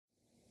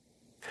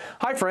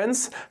Hi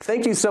friends,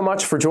 thank you so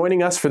much for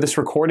joining us for this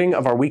recording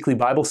of our weekly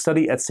Bible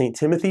study at St.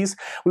 Timothy's.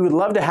 We would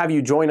love to have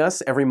you join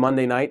us every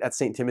Monday night at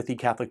St. Timothy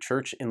Catholic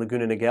Church in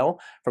Laguna Niguel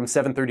from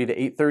 7:30 to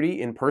 8:30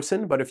 in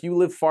person. But if you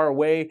live far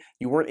away,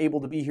 you weren't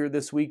able to be here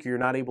this week, or you're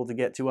not able to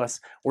get to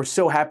us, we're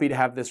so happy to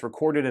have this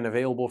recorded and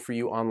available for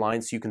you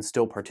online so you can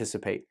still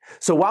participate.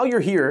 So while you're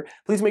here,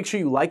 please make sure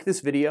you like this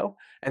video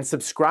and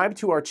subscribe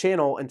to our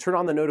channel and turn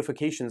on the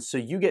notifications so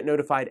you get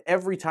notified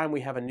every time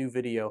we have a new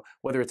video,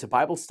 whether it's a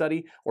Bible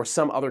study or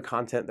some other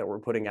content that we're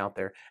putting out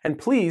there. And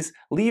please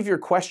leave your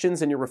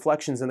questions and your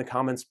reflections in the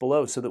comments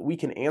below so that we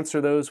can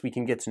answer those, we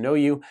can get to know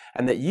you,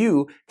 and that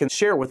you can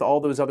share with all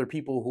those other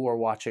people who are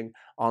watching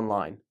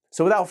online.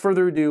 So without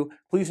further ado,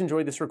 please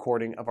enjoy this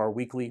recording of our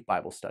weekly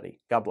Bible study.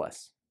 God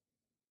bless.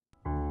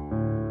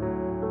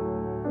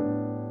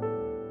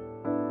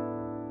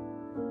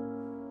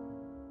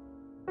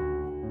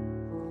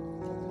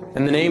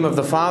 In the name of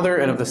the Father,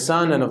 and of the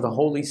Son, and of the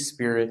Holy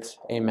Spirit,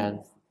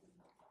 amen.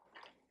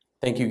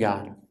 Thank you,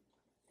 God.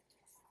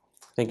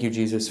 Thank you,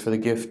 Jesus, for the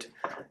gift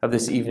of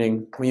this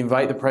evening. We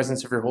invite the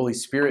presence of your Holy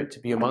Spirit to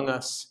be among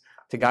us,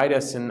 to guide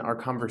us in our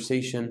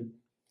conversation,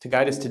 to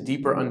guide us to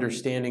deeper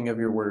understanding of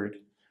your word,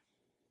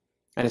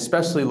 and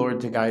especially,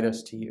 Lord, to guide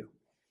us to you.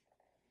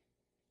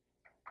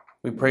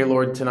 We pray,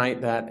 Lord,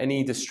 tonight that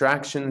any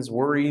distractions,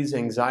 worries,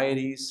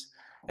 anxieties,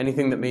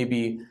 anything that may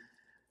be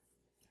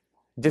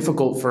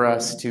difficult for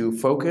us to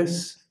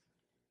focus,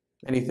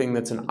 anything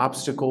that's an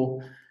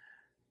obstacle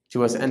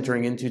to us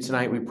entering into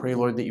tonight, we pray,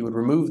 Lord, that you would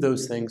remove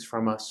those things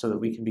from us so that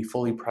we can be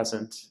fully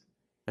present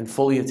and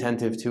fully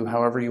attentive to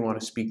however you want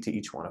to speak to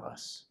each one of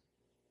us.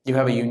 You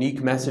have a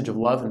unique message of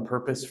love and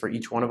purpose for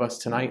each one of us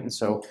tonight, and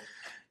so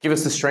give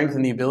us the strength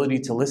and the ability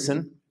to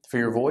listen for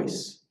your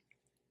voice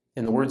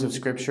in the words of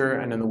Scripture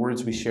and in the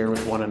words we share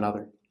with one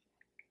another.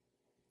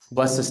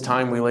 Bless this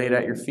time we lay it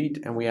at your feet,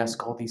 and we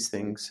ask all these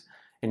things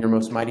in your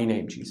most mighty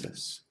name,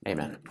 Jesus.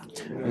 Amen.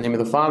 In the name of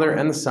the Father,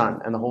 and the Son,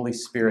 and the Holy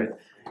Spirit.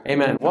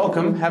 Amen.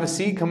 Welcome. Have a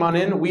seat. Come on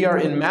in. We are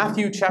in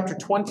Matthew chapter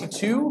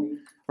 22,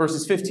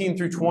 verses 15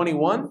 through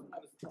 21.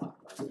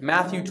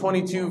 Matthew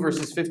 22,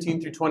 verses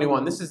 15 through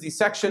 21. This is the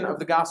section of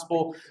the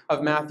Gospel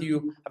of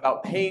Matthew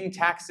about paying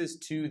taxes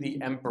to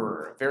the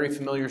emperor. A very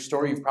familiar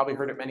story. You've probably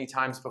heard it many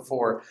times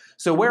before.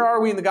 So where are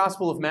we in the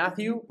Gospel of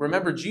Matthew?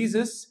 Remember,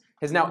 Jesus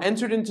has now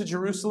entered into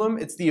Jerusalem.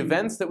 It's the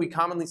events that we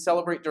commonly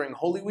celebrate during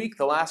Holy Week,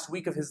 the last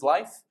week of his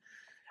life.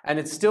 And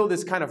it's still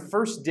this kind of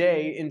first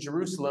day in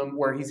Jerusalem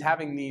where he's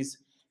having these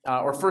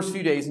or first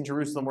few days in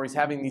Jerusalem where he's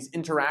having these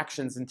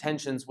interactions and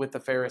tensions with the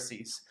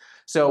Pharisees.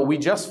 So we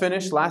just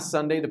finished last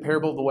Sunday the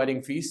parable of the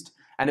wedding feast,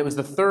 and it was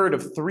the third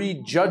of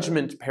 3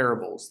 judgment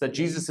parables that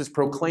Jesus is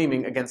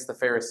proclaiming against the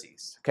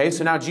Pharisees. Okay,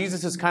 so now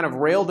Jesus has kind of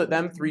railed at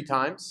them 3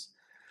 times.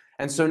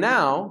 And so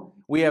now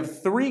we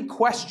have 3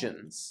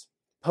 questions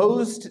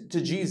posed to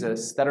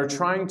Jesus that are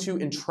trying to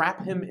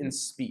entrap him in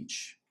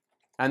speech.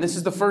 And this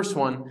is the first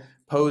one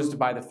posed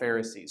by the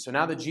Pharisees. So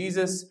now that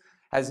Jesus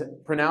has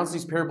pronounced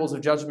these parables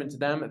of judgment to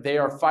them, they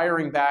are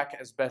firing back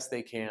as best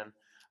they can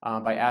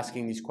by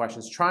asking these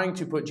questions, trying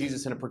to put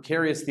Jesus in a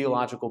precarious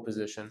theological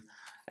position,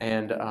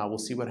 and we'll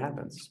see what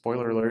happens.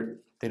 Spoiler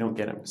alert, they don't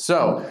get him.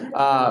 So,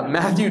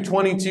 Matthew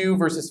 22,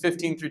 verses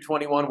 15 through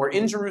 21, we're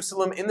in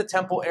Jerusalem, in the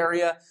temple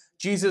area.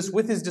 Jesus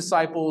with his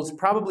disciples,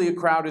 probably a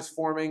crowd is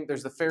forming.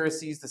 There's the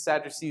Pharisees, the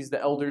Sadducees,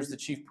 the elders, the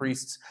chief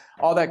priests,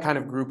 all that kind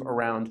of group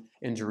around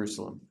in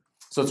Jerusalem.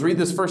 So let's read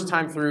this first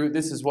time through.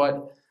 This is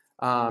what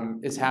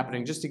is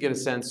happening, just to get a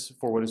sense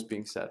for what is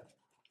being said.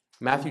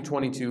 Matthew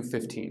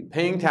 22:15,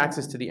 paying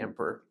taxes to the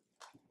emperor.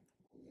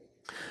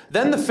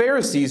 Then the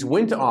Pharisees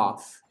went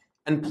off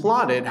and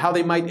plotted how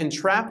they might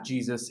entrap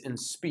Jesus in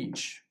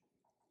speech.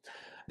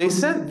 They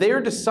sent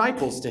their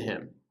disciples to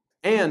him,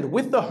 and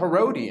with the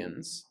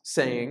Herodians,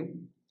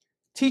 saying,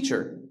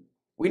 "Teacher,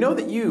 we know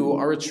that you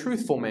are a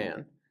truthful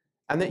man,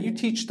 and that you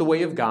teach the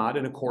way of God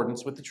in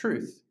accordance with the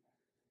truth.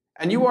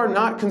 And you are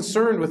not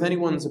concerned with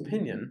anyone's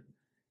opinion,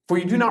 for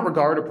you do not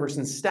regard a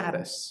person's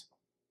status.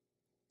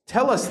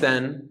 Tell us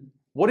then,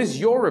 what is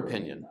your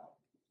opinion?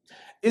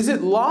 Is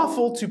it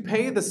lawful to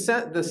pay the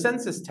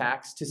census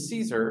tax to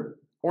Caesar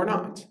or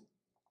not?"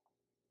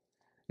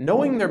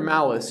 Knowing their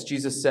malice,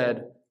 Jesus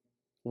said,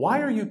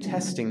 "Why are you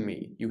testing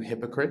me, you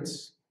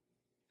hypocrites?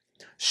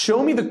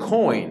 Show me the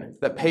coin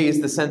that pays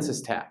the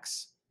census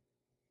tax."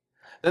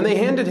 Then they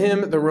handed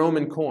him the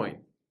Roman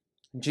coin.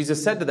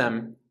 Jesus said to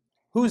them,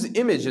 "Whose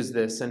image is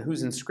this and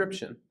whose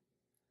inscription?"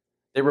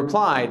 They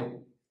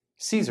replied,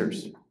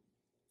 "Caesar's."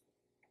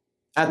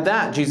 At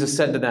that, Jesus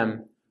said to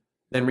them,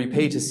 "Then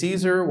repay to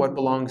Caesar what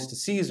belongs to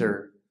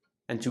Caesar,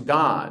 and to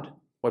God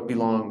what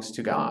belongs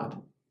to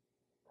God."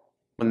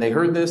 When they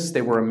heard this,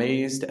 they were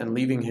amazed, and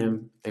leaving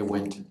him, they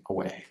went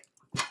away.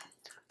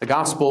 The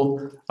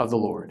Gospel of the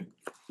Lord.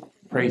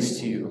 Praise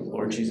to you,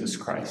 Lord Jesus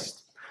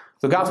Christ.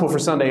 The Gospel for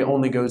Sunday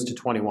only goes to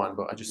 21,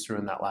 but I just threw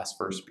in that last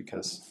verse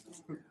because,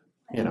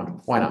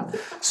 why not?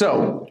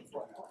 So,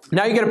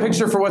 now you get a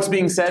picture for what's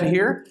being said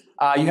here.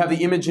 You have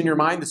the image in your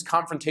mind, this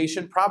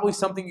confrontation, probably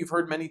something you've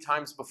heard many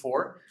times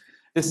before.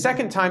 This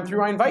second time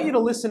through, I invite you to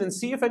listen and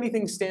see if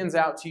anything stands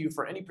out to you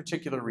for any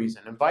particular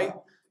reason. Invite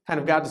kind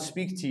of God to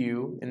speak to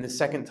you in the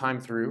second time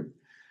through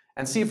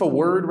and see if a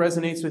word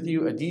resonates with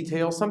you, a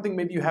detail, something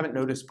maybe you haven't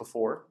noticed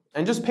before.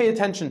 And just pay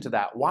attention to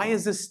that. Why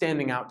is this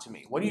standing out to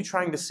me? What are you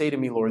trying to say to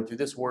me, Lord, through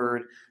this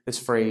word, this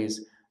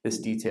phrase, this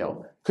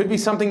detail? Could be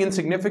something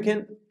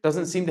insignificant,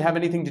 doesn't seem to have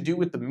anything to do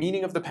with the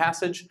meaning of the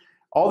passage.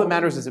 All that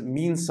matters is it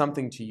means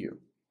something to you.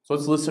 So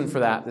let's listen for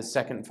that the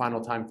second and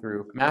final time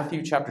through.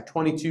 Matthew chapter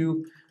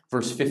 22,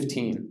 verse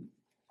 15.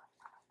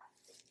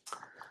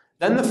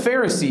 Then the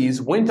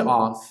Pharisees went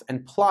off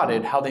and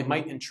plotted how they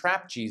might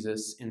entrap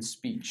Jesus in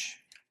speech.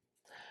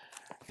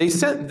 They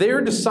sent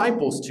their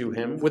disciples to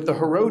him with the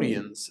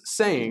Herodians,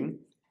 saying,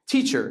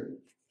 "Teacher,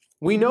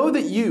 we know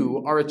that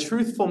you are a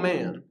truthful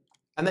man,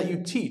 and that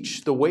you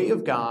teach the way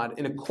of God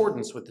in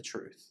accordance with the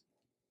truth.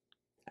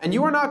 And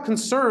you are not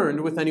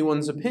concerned with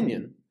anyone's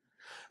opinion,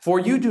 for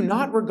you do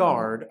not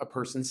regard a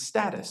person's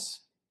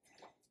status.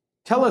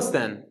 Tell us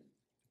then,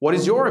 what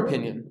is your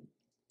opinion?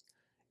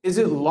 Is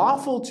it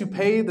lawful to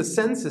pay the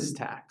census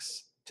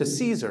tax to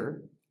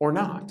Caesar or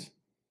not?"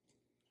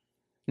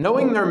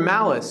 Knowing their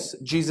malice,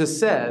 Jesus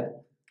said,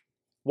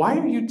 "Why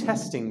are you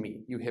testing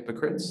me, you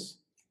hypocrites?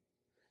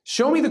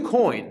 Show me the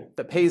coin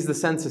that pays the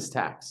census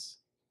tax."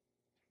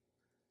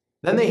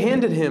 Then they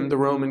handed him the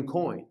Roman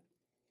coin.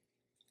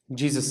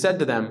 Jesus said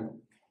to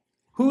them,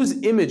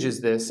 "Whose image is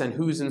this and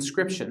whose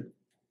inscription?"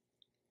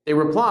 They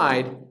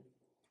replied,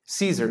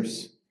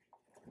 "Caesar's."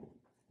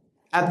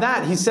 At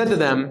that he said to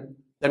them,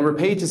 "Then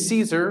repay to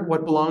Caesar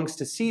what belongs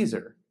to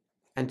Caesar,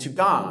 and to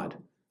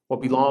God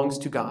what belongs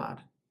to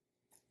God."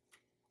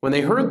 When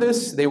they heard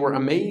this, they were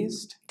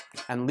amazed,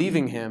 and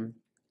leaving him,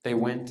 they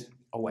went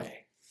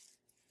away.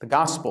 The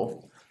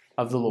gospel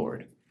of the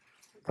Lord.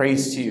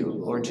 Praise to you,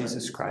 Lord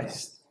Jesus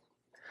Christ.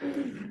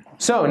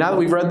 So now that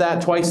we've read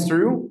that twice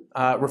through,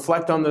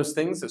 reflect on those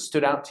things that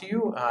stood out to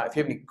you. If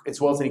you have any, as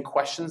well as any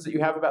questions that you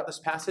have about this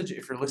passage,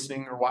 if you're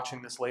listening or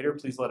watching this later,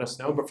 please let us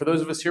know. But for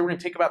those of us here, we're going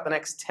to take about the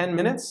next 10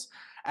 minutes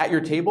at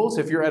your tables.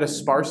 If you're at a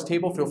sparse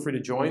table, feel free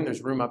to join.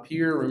 There's room up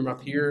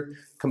here,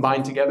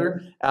 combined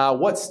together.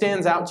 What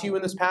stands out to you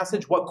in this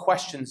passage? What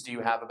questions do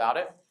you have about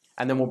it?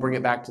 And then we'll bring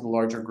it back to the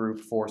larger group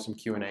for some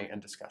Q&A and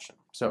discussion.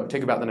 So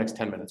take about the next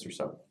 10 minutes or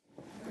so.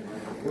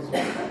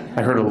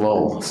 I heard a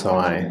lull, so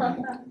I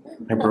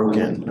broke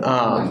in.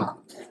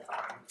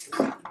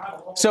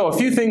 So a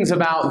few things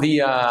about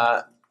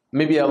the,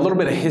 maybe a little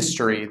bit of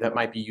history that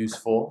might be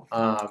useful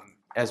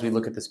as we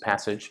look at this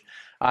passage.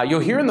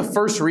 You'll hear in the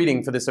first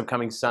reading for this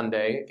upcoming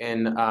Sunday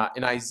in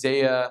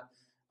Isaiah,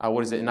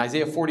 in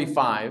Isaiah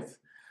 45,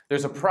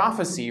 there's a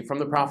prophecy from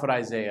the prophet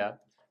Isaiah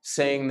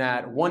saying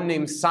that one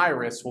named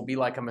Cyrus will be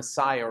like a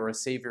Messiah or a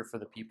savior for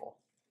the people.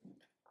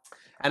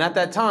 And at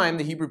that time,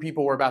 the Hebrew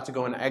people were about to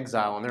go into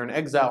exile, and they're in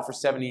exile for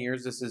 70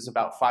 years. This is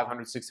about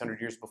 500, 600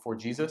 years before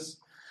Jesus.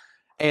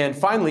 And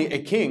finally, a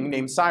king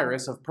named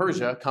Cyrus of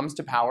Persia comes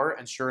to power,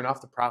 and sure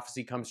enough, the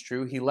prophecy comes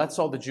true. He lets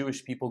all the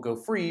Jewish people go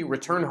free,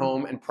 return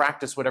home, and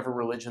practice whatever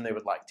religion they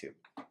would like to.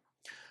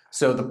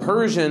 So the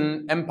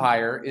Persian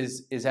Empire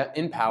is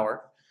in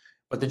power,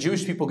 but the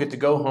Jewish people get to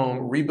go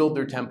home, rebuild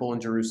their temple in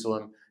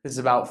Jerusalem. This is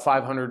about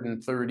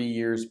 530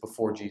 years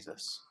before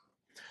Jesus.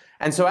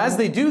 And so as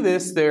they do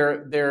this,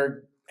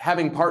 they're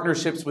having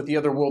partnerships with the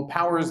other world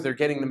powers. They're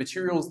getting the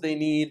materials they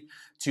need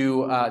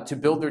to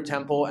build their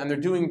temple, and they're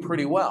doing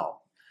pretty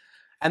well.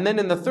 And then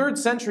in the 3rd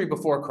century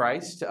before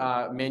Christ,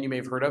 a man you may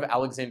have heard of,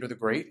 Alexander the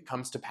Great,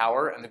 comes to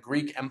power, and the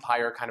Greek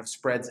Empire kind of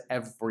spreads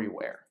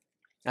everywhere.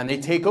 And they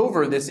take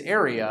over this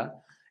area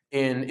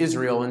in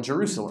Israel and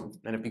Jerusalem,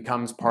 and it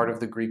becomes part of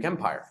the Greek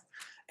Empire.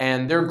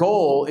 And their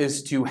goal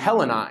is to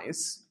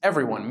Hellenize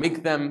everyone,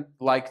 make them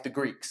like the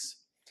Greeks.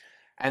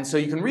 And so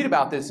you can read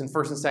about this in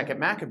 1st and 2nd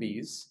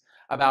Maccabees,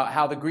 about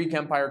how the Greek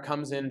Empire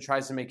comes in and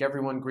tries to make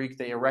everyone Greek.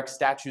 They erect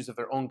statues of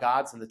their own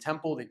gods in the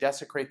temple. They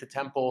desecrate the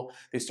temple.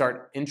 They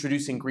start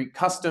introducing Greek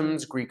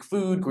customs, Greek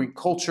food, Greek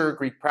culture,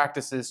 Greek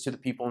practices to the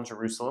people in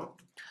Jerusalem.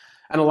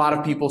 And a lot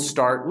of people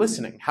start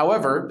listening.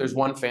 However, there's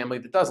one family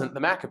that doesn't,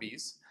 the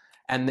Maccabees,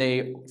 and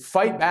they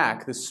fight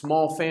back. This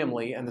small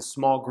family and the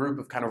small group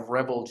of kind of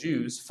rebel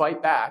Jews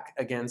fight back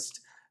against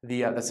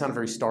that sounded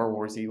very Star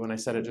Warsy when I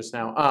said it just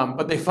now.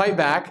 But they fight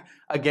back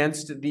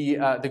against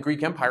the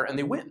Greek Empire, and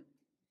they win.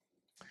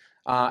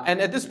 And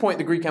at this point,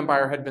 the Greek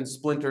Empire had been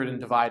splintered and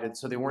divided,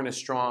 so they weren't as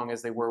strong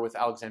as they were with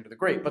Alexander the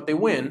Great. But they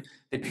win.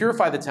 They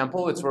purify the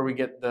temple. It's where we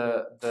get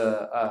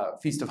the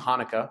Feast of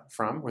Hanukkah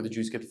from, where the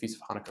Jews get the Feast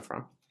of Hanukkah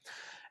from.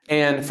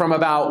 And from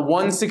about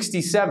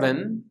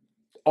 167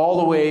 all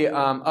the way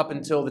up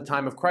until the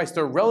time of Christ,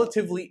 they're a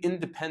relatively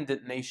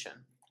independent nation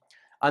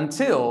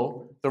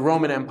until the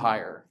Roman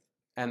Empire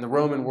and the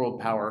Roman world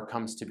power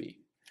comes to be.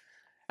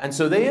 And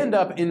so they end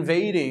up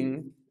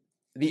invading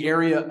the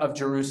area of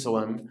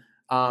Jerusalem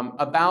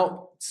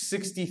about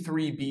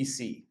 63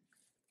 BC.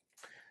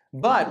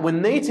 But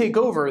when they take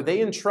over,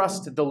 they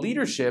entrust the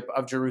leadership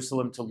of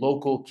Jerusalem to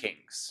local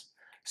kings.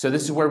 So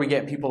this is where we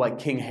get people like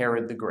King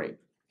Herod the Great.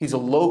 He's a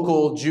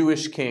local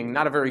Jewish king,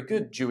 not a very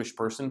good Jewish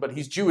person, but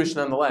he's Jewish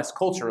nonetheless,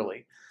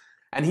 culturally.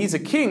 And he's a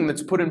king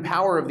that's put in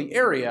power of the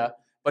area,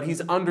 but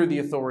he's under the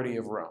authority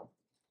of Rome.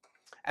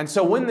 And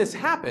so when this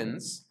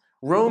happens,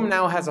 Rome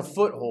now has a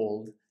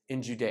foothold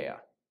in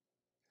Judea.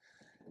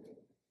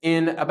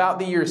 In about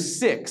the year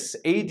 6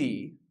 AD,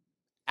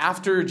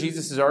 after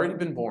Jesus has already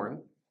been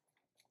born,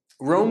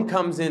 Rome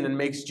comes in and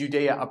makes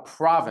Judea a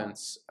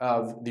province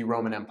of the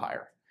Roman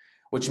Empire,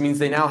 which means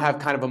they now have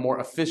kind of a more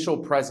official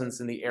presence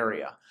in the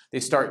area. They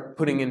start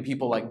putting in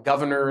people like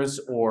governors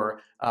or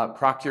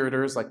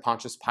procurators like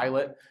Pontius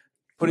Pilate,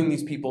 putting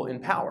these people in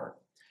power.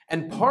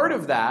 And part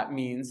of that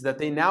means that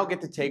they now get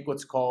to take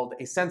what's called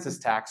a census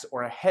tax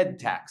or a head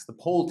tax, the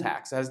poll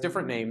tax. It has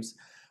different names,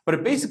 but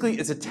it basically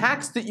is a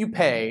tax that you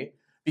pay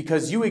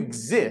because you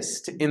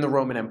exist in the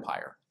Roman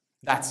Empire.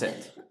 That's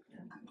it.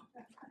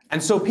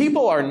 And so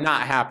people are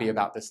not happy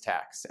about this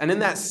tax. And in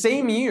that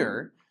same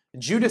year,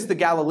 Judas the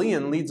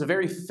Galilean leads a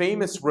very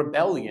famous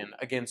rebellion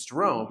against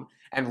Rome,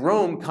 and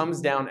Rome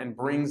comes down and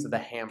brings the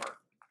hammer.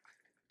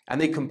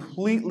 And they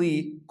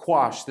completely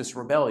quash this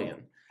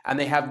rebellion. And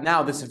they have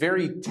now this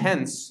very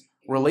tense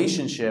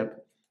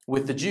relationship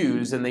with the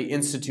Jews, and they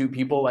institute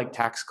people like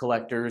tax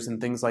collectors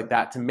and things like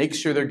that to make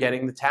sure they're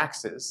getting the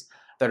taxes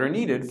that are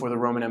needed for the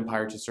Roman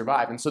Empire to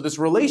survive. And so this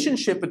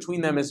relationship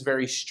between them is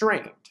very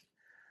strained.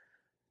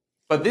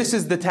 But this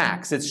is the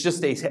tax. It's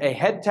just a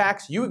head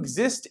tax. You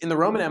exist in the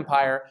Roman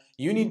Empire.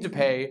 You need to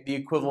pay the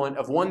equivalent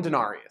of 1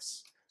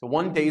 denarius, so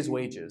 1 day's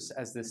wages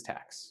as this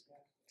tax.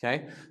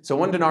 Okay? So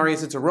 1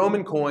 denarius, it's a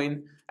Roman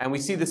coin, and we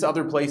see this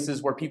other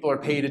places where people are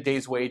paid a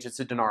day's wage. It's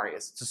a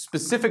denarius. It's a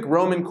specific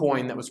Roman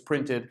coin that was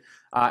printed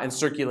and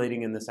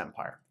circulating in this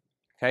empire.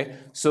 Okay?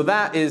 So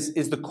that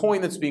is the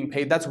coin that's being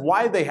paid. That's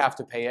why they have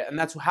to pay it, and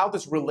that's how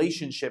this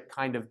relationship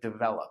kind of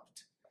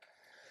developed.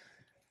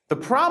 The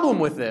problem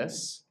with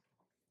this,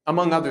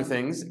 among other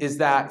things, is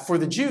that for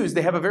the Jews,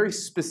 they have a very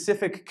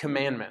specific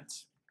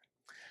commandment.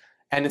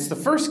 And it's the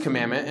first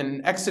commandment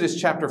in Exodus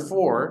chapter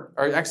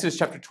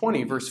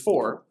 20, verse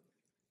 4.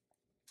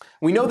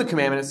 We know the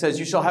commandment. It says,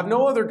 "You shall have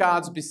no other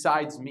gods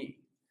besides me."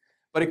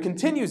 But it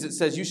continues, it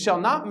says, "You shall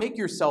not make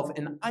yourself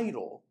an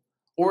idol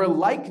or a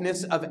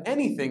likeness of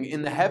anything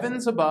in the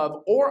heavens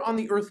above or on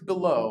the earth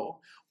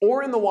below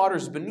or in the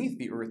waters beneath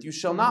the earth. You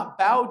shall not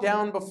bow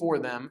down before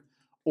them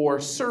or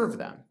serve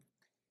them."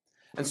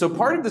 And so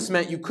part of this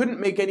meant you couldn't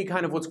make any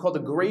kind of what's called a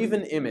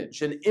graven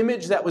image, an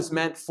image that was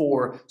meant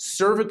for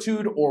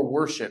servitude or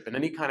worship in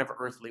any kind of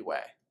earthly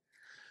way.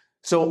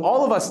 So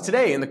all of us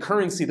today in the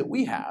currency that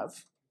we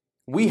have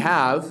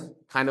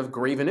kind of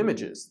graven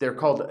images. They're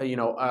called,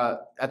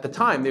 at the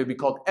time, they would be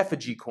called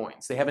effigy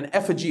coins. They have an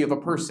effigy of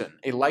a person,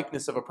 a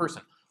likeness of a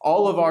person.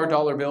 All of our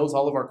dollar bills,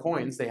 all of our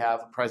coins, they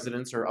have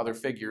presidents or other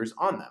figures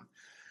on them.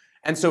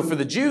 And so for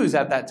the Jews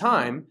at that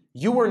time,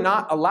 you were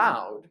not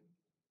allowed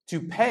to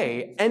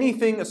pay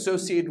anything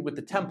associated with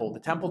the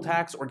temple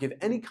tax, or give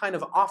any kind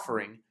of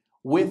offering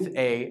with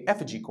a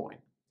effigy coin.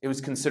 It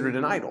was considered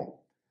an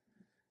idol.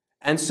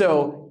 And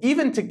so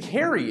even to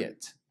carry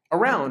it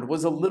around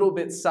was a little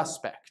bit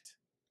suspect.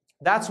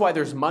 That's why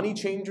there's money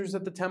changers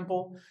at the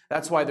temple.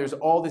 That's why there's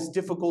all this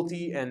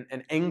difficulty and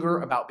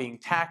anger about being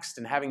taxed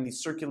and having these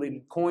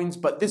circulated coins.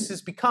 But this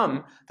has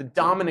become the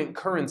dominant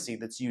currency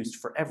that's used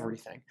for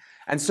everything.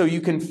 And so you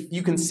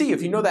can see,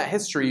 if you know that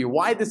history,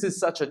 why this is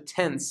such a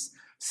tense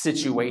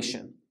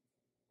situation.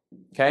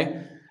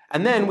 Okay?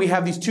 And then we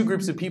have these two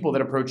groups of people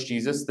that approach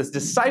Jesus, the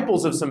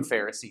disciples of some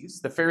Pharisees.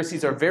 The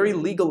Pharisees are very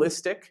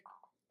legalistic.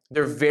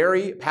 They're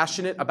very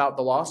passionate about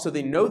the law, so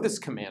they know this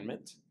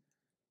commandment.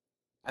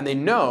 And they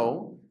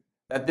know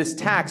that this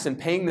tax and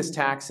paying this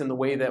tax in the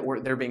way that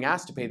they're being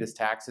asked to pay this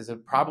tax is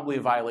probably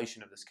a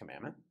violation of this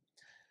commandment.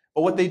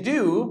 But what they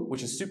do,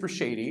 which is super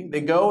shady, they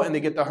go and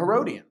they get the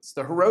Herodians.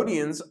 The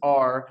Herodians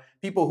are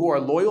people who are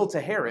loyal to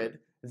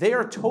Herod. They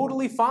are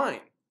totally fine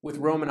with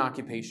Roman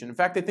occupation. In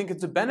fact, they think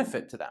it's a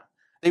benefit to them.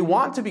 They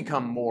want to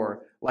become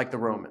more like the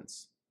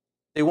Romans.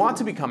 They want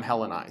to become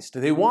Hellenized.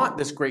 They want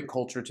this great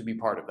culture to be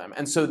part of them.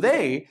 And so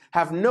they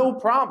have no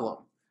problem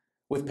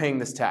with paying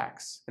this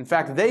tax. In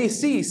fact, they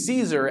see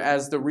Caesar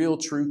as the real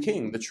true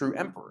king, the true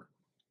emperor.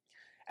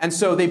 And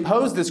so they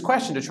pose this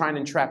question to try and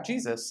entrap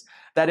Jesus,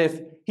 that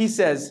if he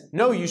says,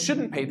 no, you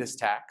shouldn't pay this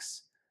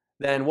tax,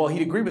 then, well,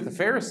 he'd agree with the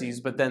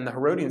Pharisees, but then the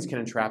Herodians can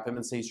entrap him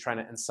and say he's trying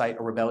to incite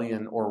a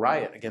rebellion or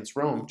riot against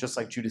Rome, just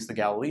like Judas the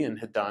Galilean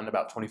had done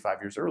about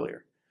 25 years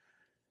earlier.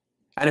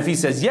 And if he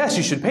says, yes,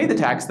 you should pay the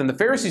tax, then the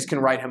Pharisees can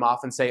write him off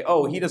and say,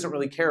 oh, he doesn't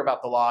really care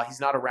about the law. He's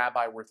not a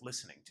rabbi worth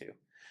listening to.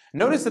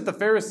 Notice that the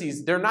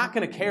Pharisees, they're not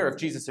going to care if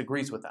Jesus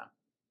agrees with them.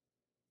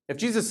 If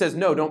Jesus says,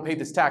 no, don't pay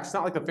this tax, it's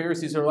not like the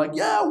Pharisees are like,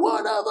 yeah,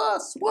 one of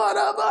us.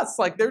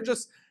 Like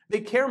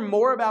they care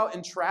more about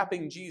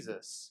entrapping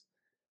Jesus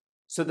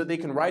so that they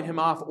can write him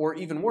off, or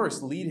even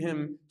worse, lead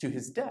him to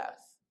his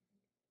death,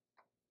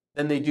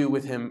 than they do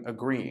with him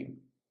agreeing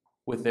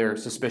with their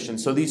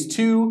suspicions. So these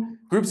two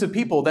groups of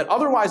people that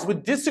otherwise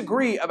would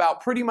disagree about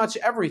pretty much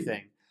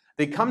everything,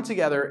 they come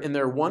together in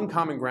their one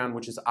common ground,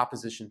 which is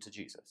opposition to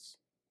Jesus.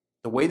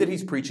 The way that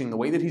he's preaching, the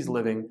way that he's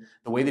living,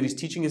 the way that he's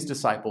teaching his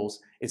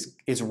disciples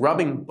is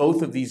rubbing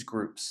both of these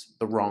groups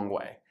the wrong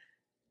way.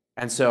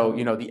 And so,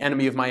 the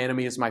enemy of my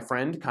enemy is my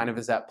friend kind of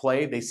is at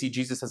play. They see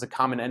Jesus as a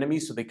common enemy,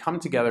 so they come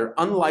together,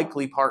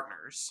 unlikely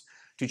partners,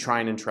 to try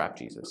and entrap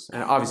Jesus.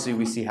 And obviously,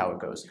 we see how it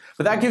goes.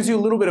 But that gives you a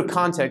little bit of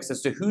context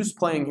as to who's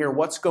playing here,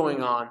 what's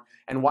going on,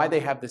 and why they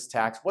have this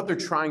tax, what they're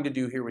trying to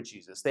do here with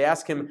Jesus. They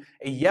ask him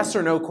a yes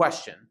or no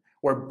question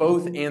where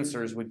both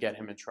answers would get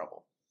him in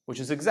trouble, which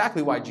is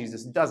exactly why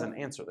Jesus doesn't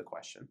answer the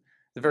question.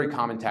 The very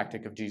common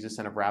tactic of Jesus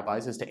and of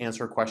rabbis is to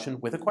answer a question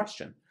with a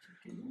question.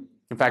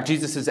 In fact,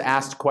 Jesus is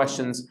asked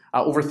questions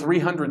over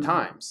 300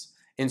 times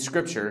in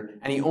Scripture,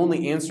 and he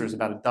only answers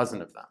about a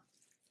dozen of them.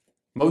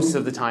 Most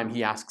of the time,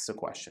 he asks a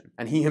question,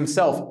 and he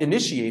himself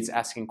initiates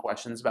asking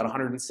questions about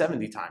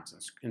 170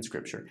 times in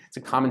Scripture. It's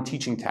a common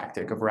teaching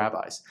tactic of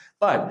rabbis,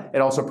 but it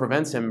also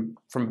prevents him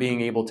from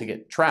being able to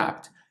get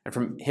trapped and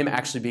from him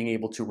actually being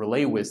able to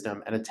relay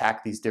wisdom and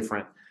attack these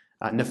different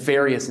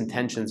nefarious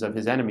intentions of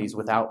his enemies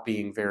without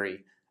being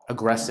very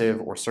aggressive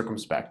or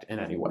circumspect in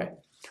any way.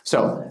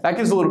 So that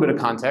gives a little bit of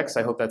context.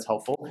 I hope that's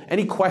helpful.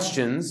 Any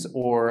questions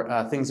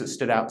or things that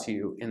stood out to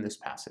you in this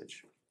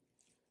passage?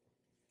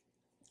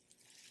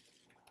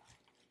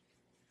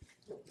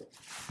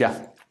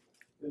 Yeah.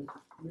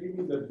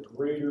 Maybe the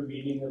greater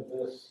meaning of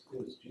this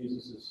is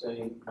Jesus is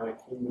saying, my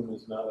kingdom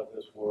is not of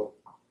this world.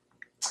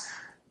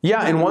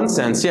 Yeah, in one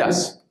sense,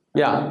 yes.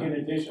 Yeah. In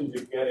addition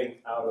to getting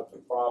out of the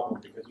problem,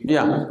 because he's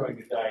going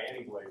to die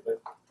anyway, but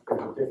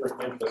there's a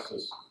different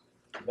emphasis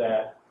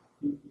that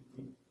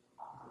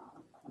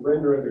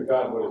render unto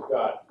God what is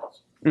God,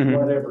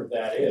 whatever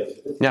that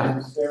is. It's not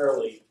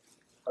necessarily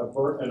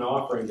an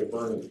offering to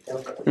burn in the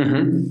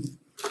temple.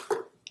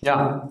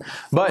 Yeah,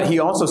 but he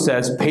also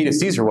says, pay to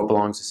Caesar what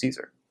belongs to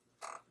Caesar.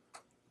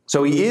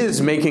 So he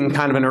is making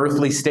kind of an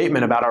earthly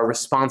statement about our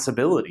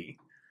responsibility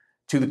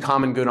to the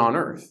common good on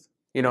earth.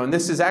 And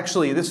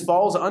this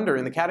falls under,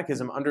 in the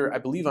Catechism, I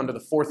believe under the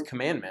fourth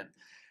commandment,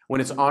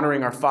 when it's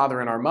honoring our father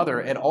and our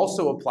mother. It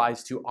also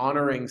applies to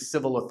honoring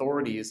civil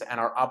authorities and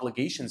our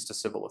obligations to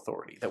civil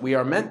authority, that we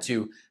are meant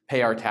to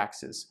pay our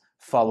taxes,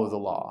 follow the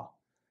law,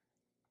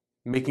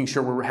 making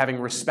sure we're having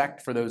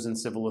respect for those in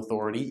civil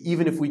authority,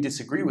 even if we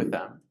disagree with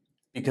them,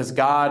 because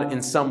God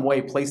in some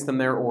way placed them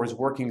there or is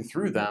working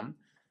through them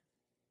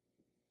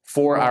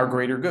for our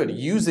greater good,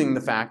 using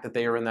the fact that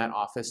they are in that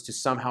office to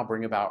somehow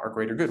bring about our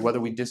greater good, whether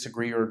we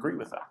disagree or agree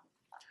with them.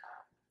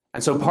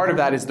 And so part of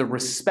that is the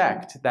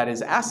respect that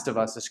is asked of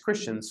us as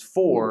Christians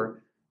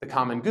for the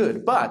common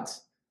good. But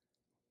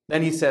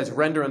then he says,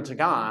 render unto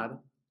God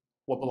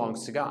what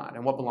belongs to God.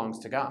 And what belongs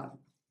to God?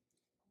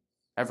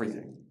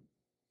 Everything.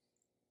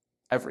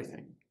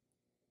 Everything.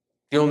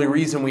 The only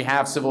reason we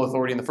have civil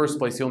authority in the first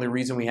place, the only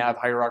reason we have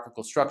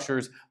hierarchical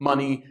structures,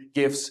 money,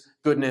 gifts,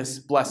 goodness,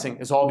 blessing,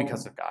 is all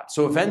because of God.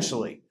 So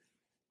eventually,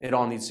 it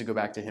all needs to go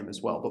back to him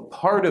as well. But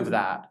part of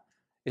that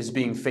is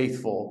being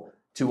faithful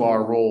to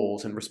our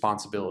roles and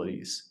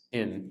responsibilities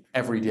in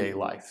everyday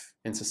life,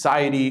 in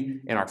society,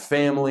 in our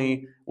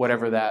family,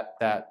 whatever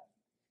that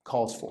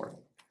calls for.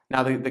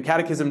 Now, the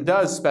Catechism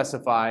does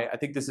specify, I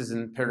think this is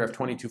in paragraph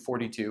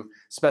 2242,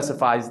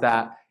 specifies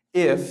that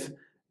if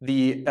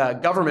the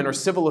government or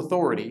civil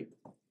authority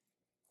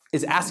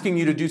is asking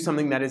you to do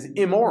something that is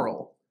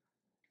immoral,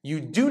 you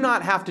do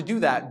not have to do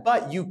that,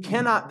 but you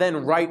cannot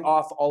then write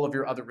off all of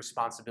your other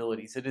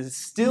responsibilities. It is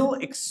still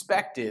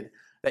expected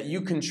that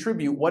you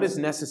contribute what is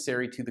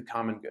necessary to the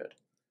common good.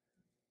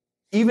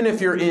 Even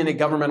if you're in a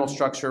governmental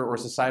structure or a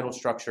societal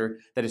structure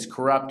that is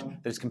corrupt,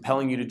 that is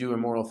compelling you to do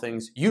immoral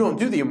things, you don't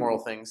do the immoral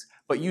things,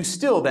 but you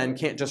still then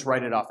can't just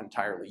write it off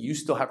entirely. You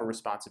still have a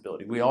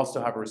responsibility. We all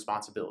still have a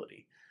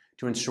responsibility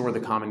to ensure the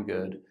common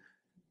good,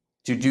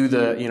 to do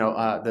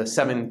the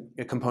 7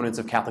 components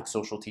of Catholic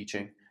social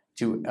teaching,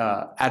 to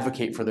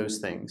advocate for those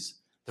things,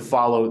 to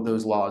follow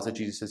those laws that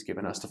Jesus has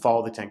given us, to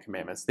follow the 10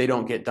 commandments. They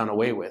don't get done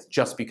away with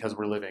just because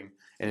we're living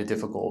in a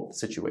difficult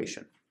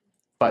situation.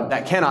 But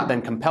that cannot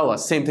then compel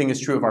us. Same thing is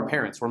true of our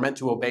parents. We're meant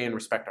to obey and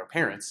respect our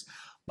parents.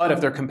 But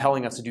if they're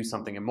compelling us to do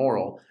something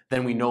immoral,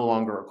 then we no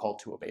longer are called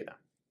to obey them.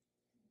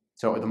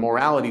 So the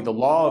morality, the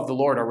law of the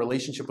Lord, our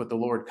relationship with the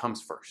Lord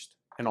comes first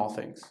in all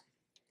things.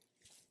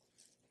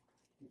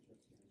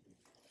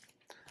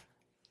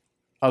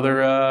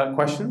 Other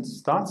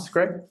questions, thoughts,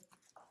 Greg?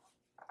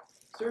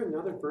 Is there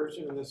another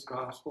version in this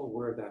gospel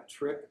where that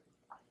trick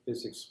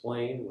is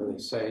explained, where they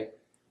say,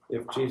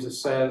 if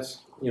Jesus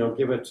says,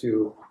 give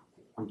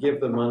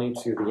the money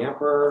to the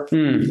emperor,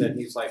 then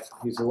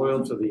he's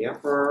loyal to the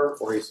emperor,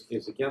 or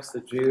he's against the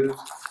Jews,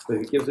 but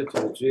if he gives it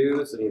to the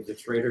Jews, then he's a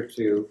traitor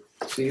to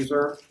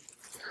Caesar?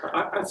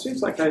 It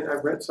seems like I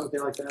read something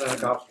like that in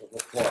the gospel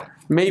before.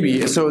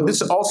 Maybe. So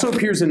this also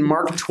appears in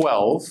Mark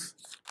 12.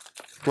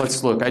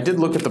 Let's look. I did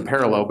look at the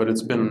parallel, but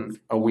it's been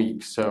a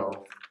week,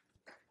 so.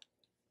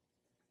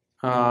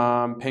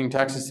 Paying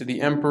taxes to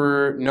the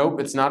emperor. Nope,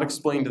 it's not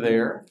explained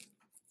there.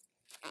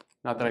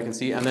 Not that I can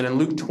see. And then in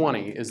Luke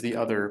 20 is the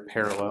other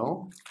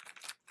parallel.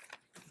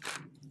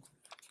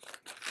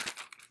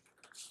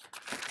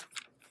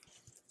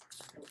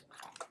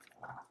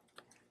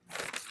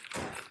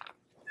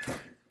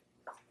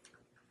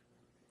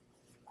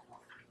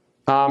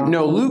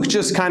 No, Luke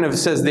just kind of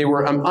says they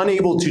were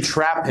unable to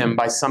trap him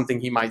by something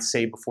he might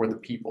say before the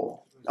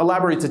people.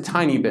 Elaborates a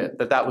tiny bit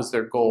that was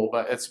their goal,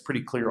 but it's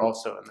pretty clear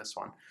also in this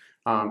one.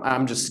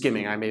 I'm just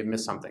skimming. I may have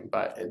missed something,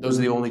 but those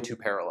are the only two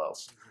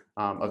parallels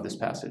of this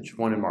passage.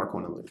 One in Mark,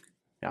 one in Luke.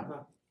 Yeah.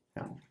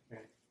 Yeah.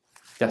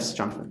 Yes,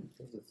 Jonathan.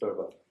 This is sort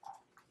of a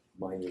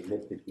minor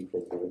nitpicky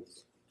thing,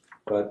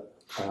 but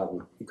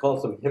he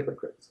calls them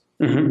hypocrites.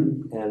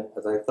 Mm-hmm. And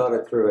as I thought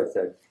it through, I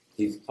said,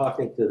 he's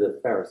talking to the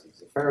Pharisees.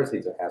 The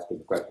Pharisees are asking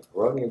the question.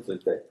 Herodians are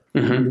there.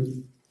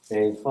 Mm-hmm.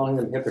 And he's calling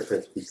them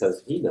hypocrites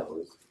because he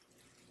knows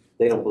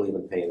they don't believe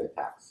in paying the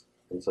tax.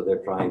 And so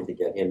they're trying to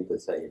get him to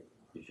say,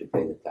 you should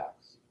pay the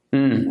tax.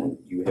 And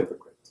you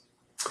hypocrites.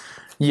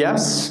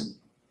 Yes,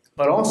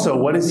 but also,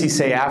 what does he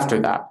say after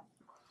that?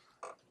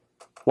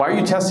 Why are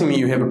you testing me,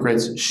 you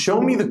hypocrites?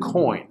 Show me the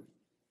coin.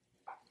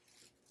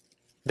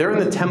 They're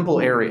in the temple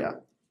area.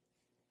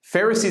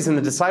 Pharisees and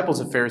the disciples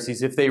of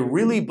Pharisees, if they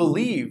really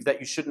believed that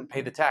you shouldn't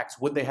pay the tax,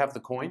 would they have the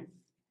coin?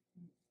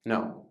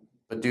 No.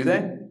 But do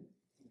they?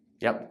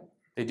 Yep,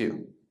 they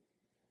do.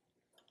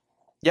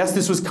 Yes,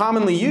 this was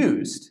commonly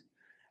used,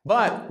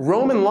 but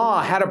Roman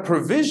law had a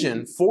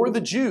provision for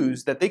the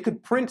Jews that they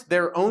could print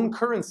their own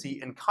currency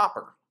in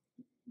copper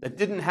that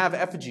didn't have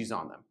effigies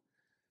on them.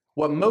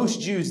 What most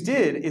Jews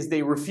did is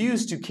they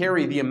refused to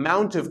carry the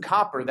amount of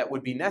copper that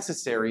would be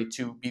necessary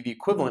to be the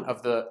equivalent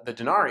of the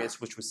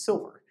denarius, which was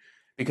silver,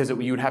 because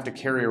you would have to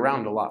carry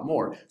around a lot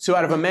more. So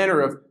out of a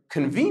matter of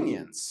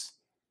convenience,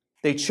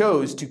 they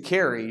chose to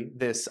carry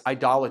this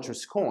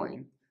idolatrous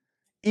coin,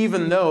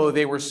 even though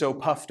they were so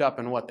puffed up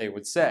in what they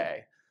would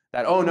say,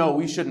 that, oh no,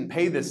 we shouldn't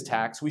pay this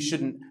tax, we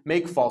shouldn't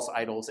make false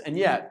idols, and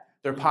yet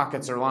their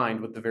pockets are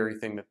lined with the very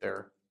thing that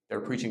they're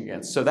preaching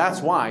against. So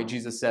that's why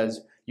Jesus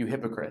says, you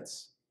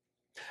hypocrites.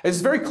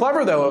 It's very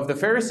clever, though, of the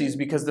Pharisees,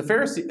 because the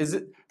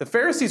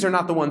Pharisees are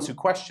not the ones who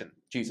question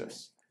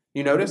Jesus.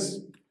 You notice?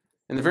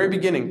 In the very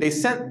beginning, they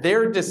sent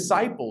their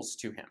disciples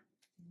to him,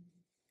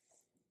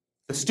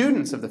 the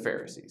students of the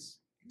Pharisees.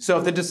 So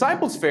if the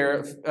disciples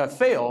fail,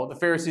 the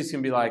Pharisees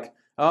can be like,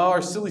 oh,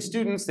 our silly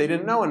students, they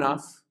didn't know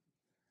enough.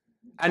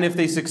 And if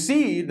they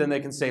succeed, then they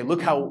can say,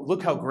 look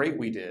how great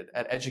we did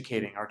at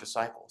educating our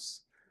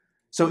disciples.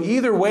 So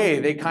either way,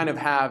 they kind of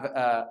have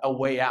a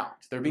way out.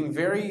 They're being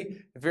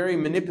very, very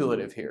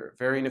manipulative here,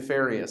 very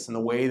nefarious in the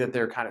way that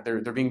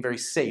they're being very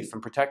safe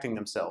and protecting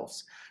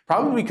themselves.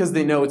 Probably because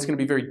they know it's going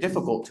to be very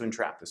difficult to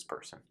entrap this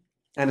person.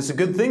 And it's a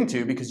good thing,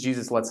 too, because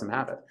Jesus lets them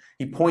have it.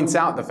 He points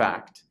out the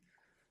fact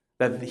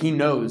that he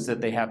knows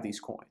that they have these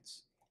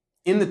coins.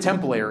 In the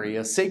temple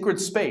area, a sacred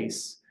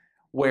space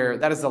where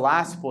that is the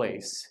last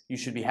place you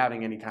should be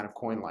having any kind of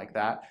coin like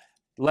that,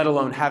 let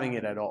alone having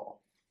it at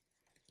all.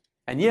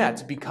 And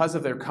yet, because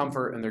of their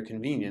comfort and their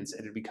convenience,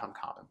 it had become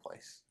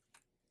commonplace.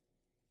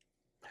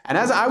 And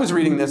as I was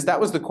reading this, that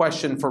was the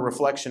question for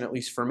reflection, at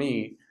least for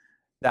me,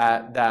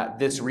 that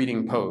this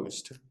reading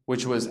posed,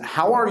 which was,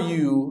 how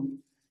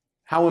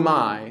am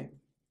I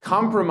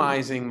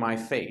compromising my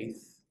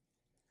faith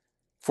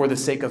for the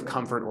sake of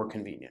comfort or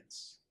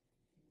convenience?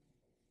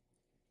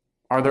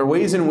 Are there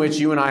ways in which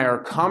you and I are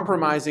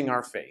compromising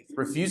our faith,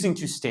 refusing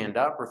to stand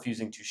up,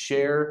 refusing to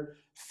share,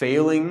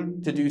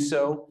 failing to do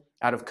so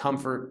out of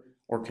comfort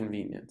or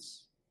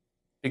convenience?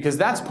 Because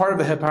that's part of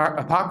the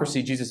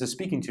hypocrisy Jesus is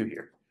speaking to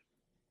here.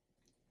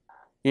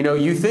 You know,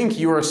 you think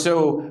you are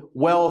so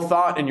well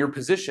thought in your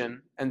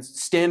position and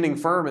standing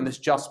firm in this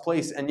just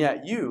place, and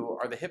yet you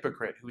are the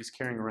hypocrite who is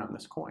carrying around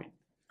this coin.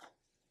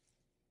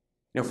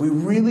 You know, if we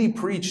really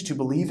preach to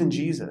believe in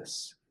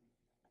Jesus,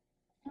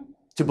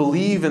 to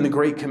believe in the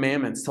great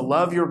commandments, to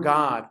love your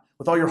God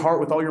with all your heart,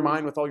 with all your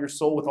mind, with all your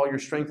soul, with all your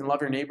strength, and love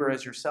your neighbor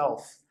as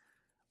yourself,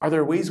 are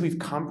there ways we've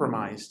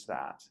compromised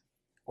that,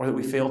 or that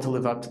we fail to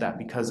live up to that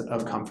because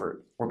of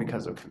comfort or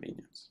because of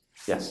convenience?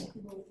 Yes?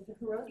 The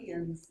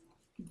Herodians,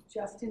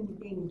 just in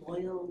being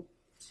loyal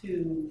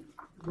to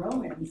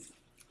Romans,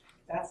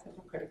 that's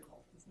hypocritical,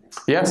 isn't it?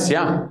 Yes,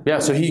 yeah. Yeah,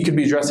 so he could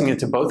be addressing it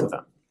to both of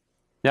them.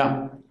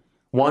 Yeah.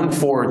 One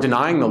for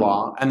denying the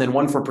law, and then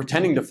one for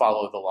pretending to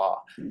follow the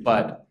law,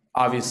 but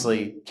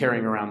obviously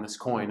carrying around this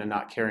coin and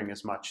not caring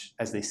as much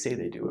as they say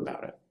they do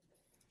about it.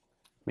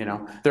 You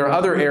know, there are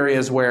other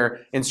areas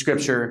where in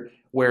Scripture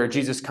where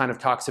Jesus kind of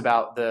talks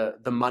about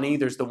the money.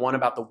 There's the one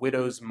about the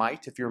widow's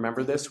mite, if you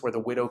remember this, where the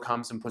widow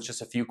comes and puts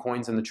just a few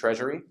coins in the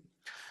treasury.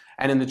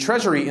 And in the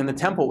treasury, in the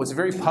temple, was a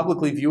very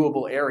publicly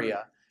viewable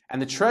area.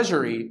 And the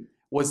treasury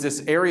was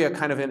this area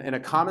kind of in a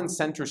common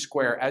center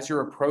square as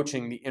you're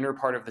approaching the inner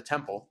part of the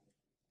temple.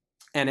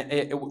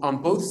 And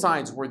on both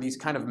sides were these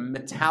kind of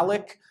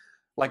metallic,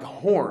 like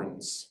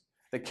horns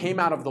that came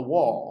out of the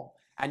wall.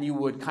 And you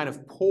would kind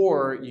of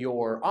pour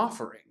your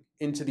offering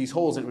into these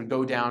holes, and it would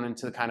go down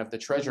into the kind of the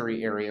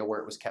treasury area where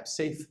it was kept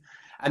safe.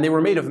 And they were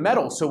made of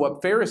metal, so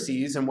what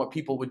Pharisees and what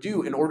people would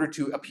do in order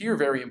to appear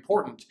very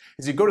important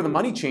is you'd go to the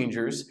money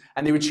changers,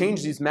 and they would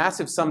change these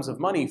massive sums of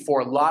money for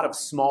a lot of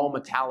small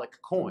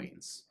metallic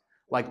coins,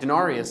 like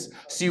denarius.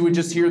 So you would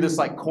just hear this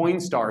like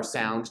coin star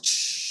sound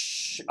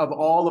of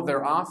all of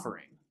their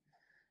offering.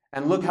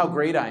 And look how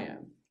great I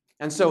am.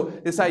 And so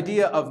this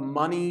idea of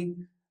money,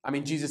 I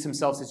mean, Jesus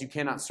himself says you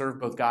cannot serve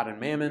both God and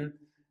mammon.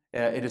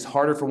 It is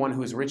harder for one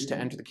who is rich to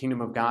enter the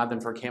kingdom of God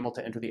than for a camel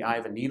to enter the eye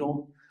of a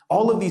needle.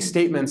 All of these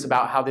statements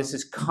about how this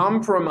is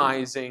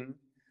compromising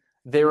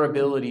their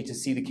ability to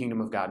see the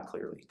kingdom of God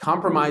clearly,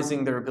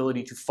 compromising their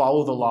ability to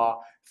follow the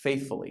law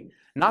faithfully.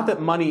 Not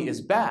that money is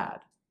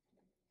bad,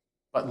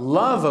 but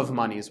love of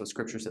money is what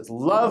Scripture says.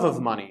 Love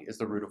of money is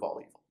the root of all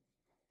evil.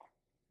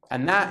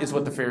 And that is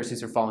what the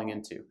Pharisees are falling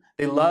into.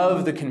 They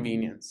love the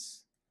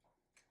convenience.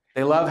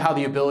 They love how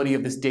the ability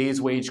of this day's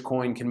wage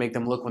coin can make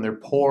them look when they're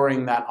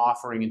pouring that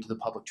offering into the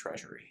public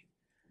treasury.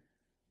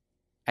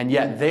 And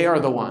yet they are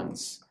the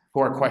ones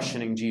who are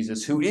questioning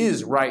Jesus, who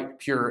is right,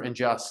 pure, and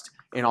just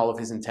in all of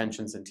his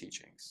intentions and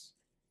teachings.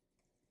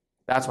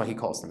 That's why he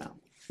calls them out.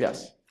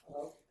 Yes?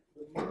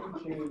 The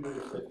money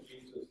changers that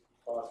Jesus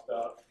talked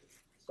about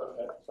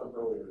at some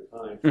earlier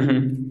time,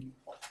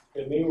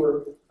 and they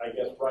were, I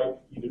guess, right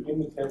either in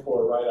the temple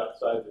or right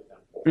outside the temple.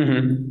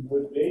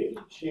 Would they be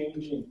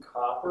changing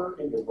copper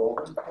into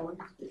Roman coins?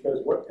 Because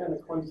what kind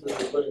of coins are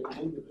they putting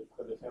into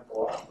for the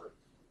temple offering?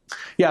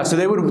 Yeah, so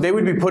they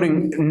would be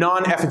putting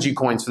non-effigy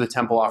coins for the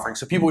temple offering.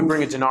 So people would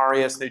bring a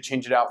denarius, they'd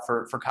change it out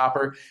for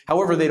copper.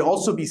 However, they'd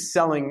also be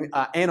selling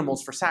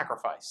animals for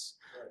sacrifice.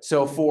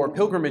 So for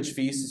pilgrimage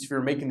feasts, if you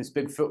were making this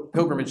big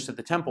pilgrimage to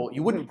the temple,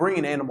 you wouldn't bring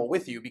an animal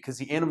with you because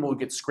the animal would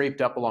get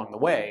scraped up along the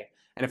way.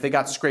 And if they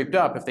got scraped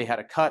up, if they had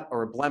a cut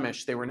or a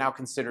blemish, they were now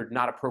considered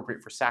not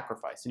appropriate for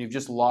sacrifice. And you've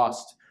just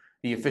lost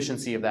the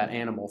efficiency of that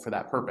animal for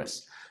that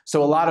purpose.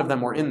 So a lot of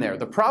them were in there.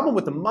 The problem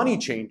with the money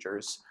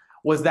changers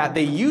was that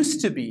they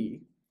used to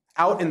be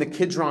out in the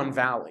Kidron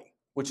Valley,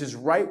 which is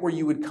right where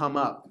you would come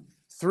up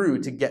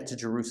through to get to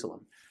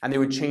Jerusalem. And they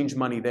would change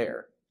money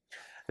there.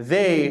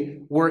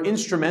 They were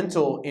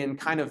instrumental in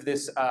kind of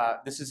this,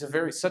 this is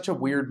such a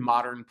weird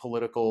modern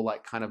political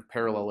like kind of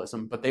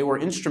parallelism, but they were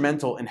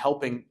instrumental in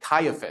helping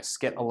Caiaphas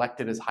get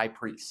elected as high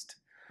priest.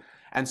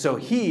 And so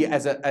he,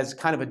 as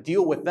kind of a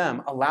deal with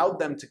them, allowed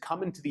them to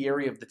come into the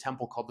area of the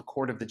temple called the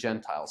Court of the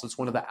Gentiles. It's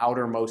one of the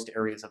outermost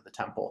areas of the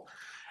temple.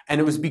 And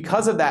it was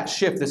because of that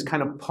shift, this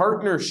kind of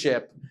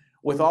partnership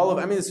with all of,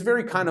 I mean, it's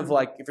very kind of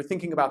like, if you're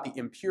thinking about the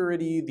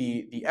impurity,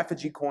 the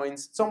effigy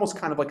coins, it's almost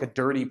kind of like a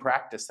dirty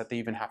practice that they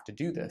even have to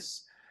do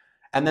this.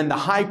 And then the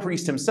high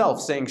priest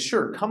himself saying,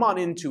 sure, come on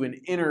into an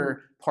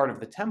inner part of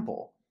the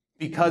temple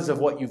because of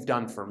what you've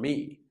done for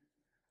me.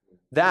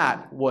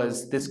 That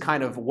was this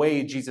kind of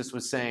way Jesus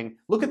was saying,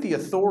 look at the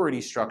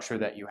authority structure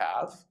that you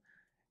have.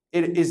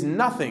 It is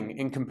nothing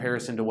in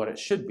comparison to what it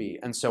should be.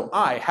 And so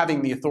I,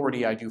 having the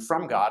authority I do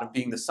from God, and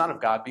being the Son of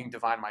God, being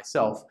divine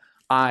myself,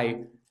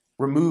 I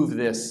remove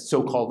this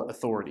so-called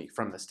authority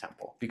from this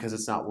temple because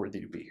it's not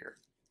worthy to be here.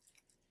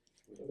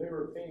 So they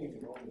were paying in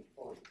Roman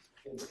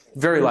coins.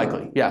 Very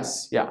likely,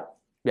 yes, yeah.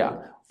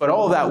 But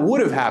all of that would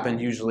have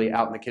happened usually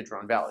out in the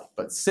Kidron Valley.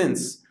 But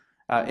since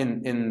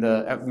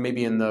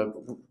maybe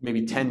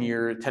 10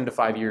 to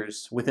 5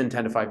 years, within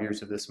 10 to 5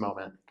 years of this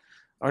moment,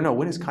 or no,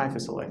 when is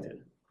Caiaphas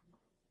elected?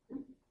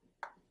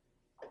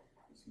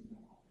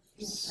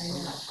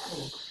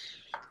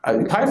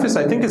 Caiaphas,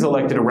 I think, is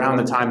elected around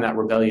the time that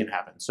rebellion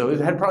happened. So it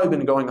had probably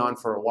been going on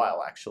for a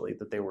while, actually,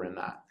 that they were in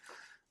that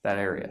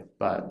area.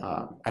 But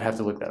I'd have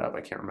to look that up.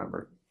 I can't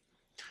remember.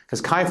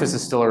 Because Caiaphas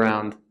is still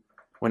around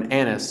when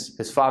Annas,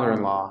 his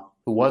father-in-law,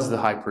 who was the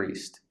high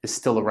priest, is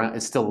still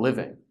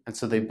living. And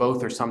so they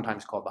both are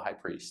sometimes called the high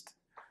priest.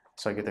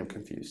 So I get them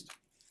confused.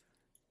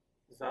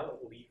 Is that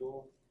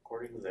illegal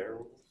according to their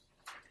rules?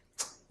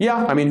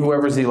 Yeah, I mean,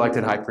 whoever's the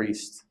elected high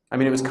priest. I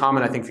mean, it was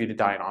common, I think, for you to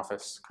die in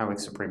office, kind of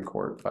like Supreme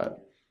Court,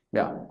 but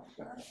yeah,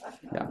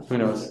 who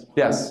knows?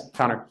 Yes,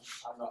 Connor.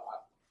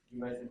 You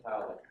mentioned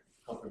how like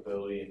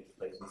comfortability and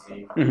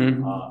complacency.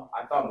 Mm-hmm.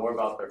 I thought more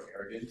about their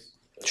arrogance.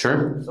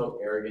 Sure. They're so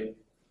arrogant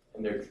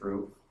in their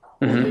truth.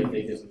 Mm-hmm. They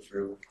think it's the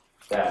truth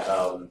that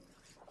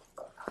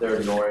they're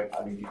ignoring.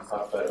 I mean, you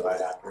talked about it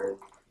right after.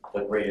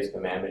 The greatest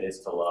commandment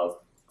is to love.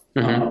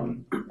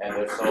 Mm-hmm. And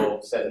they're so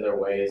set in their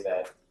ways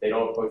that they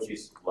don't approach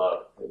Jesus with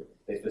love.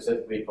 They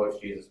specifically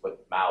approach Jesus with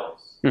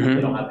malice. Mm-hmm.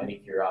 They don't have any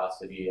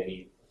curiosity,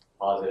 any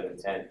positive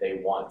intent. They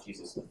want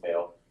Jesus to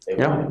fail. They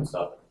want him to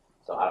suffer.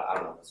 So I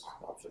don't know. That's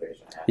an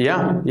observation I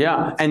have.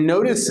 Yeah. And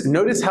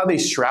notice how they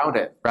shroud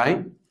it,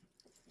 right?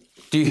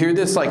 Do you hear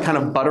this like kind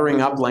of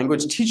buttering up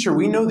language? Teacher,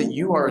 we know that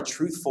you are a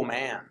truthful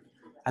man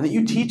and that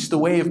you teach the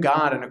way of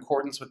God in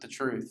accordance with the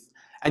truth.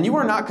 And you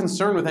are not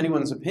concerned with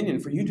anyone's opinion,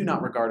 for you do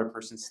not regard a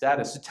person's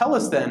status. So tell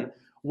us then,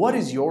 what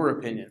is your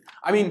opinion?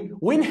 I mean,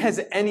 when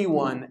has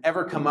anyone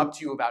ever come up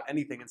to you about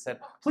anything and said,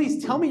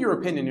 please tell me your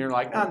opinion? And you're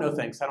like, no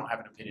thanks, I don't have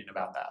an opinion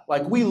about that.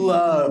 Like, we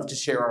love to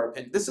share our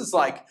opinion. This is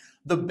like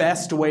the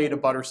best way to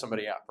butter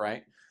somebody up,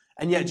 right?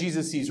 And yet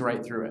Jesus sees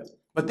right through it.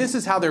 But this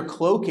is how they're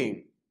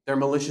cloaking their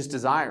malicious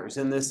desires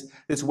in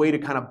this way to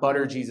kind of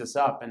butter Jesus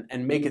up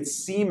and make it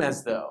seem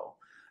as though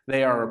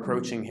they are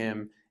approaching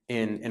him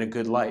in a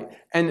good light.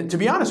 And to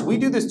be honest, we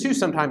do this too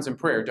sometimes in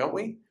prayer, don't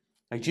we?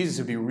 Like, Jesus,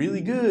 would be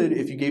really good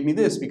if you gave me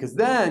this, because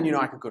then,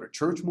 I could go to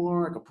church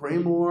more, I could pray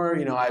more,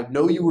 I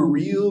know you were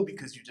real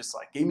because you just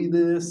like gave me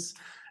this.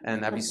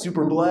 and that'd be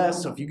super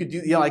blessed. So if you could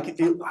do,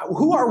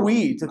 who are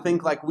we to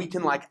think like we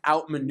can like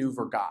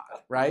outmaneuver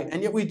God, right?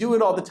 And yet we do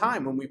it all the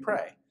time when we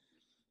pray.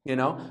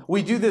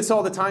 We do this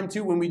all the time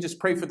too when we just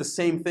pray for the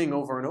same thing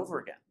over and over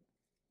again.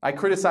 I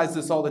criticize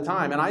this all the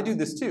time, and I do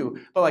this too.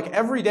 But like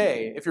every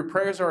day, if your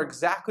prayers are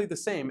exactly the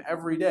same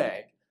every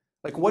day,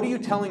 like what are you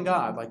telling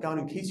God? Like, God,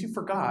 in case you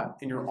forgot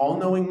in your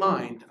all-knowing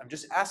mind, I'm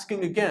just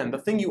asking again, the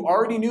thing you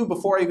already knew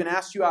before I even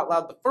asked you out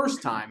loud the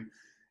first time,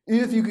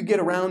 if you could get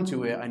around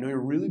to it. I know you're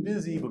really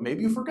busy, but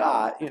maybe you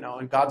forgot,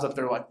 and God's up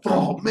there like,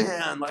 oh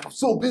man, like I'm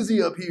so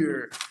busy up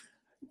here.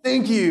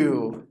 Thank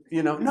you.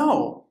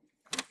 No.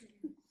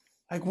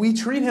 Like we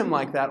treat him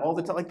like that all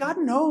the time. Like God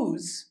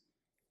knows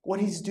what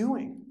he's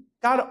doing.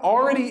 God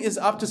already is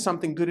up to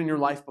something good in your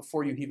life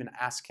before you even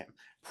ask him.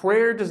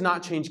 Prayer does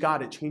not change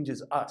God, it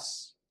changes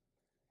us.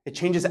 It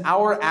changes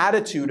our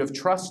attitude of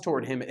trust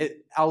toward him.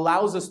 It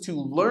allows us to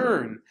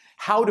learn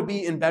how to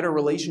be in better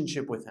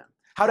relationship with him,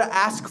 how to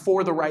ask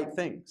for the right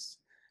things.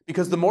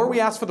 Because the more we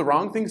ask for the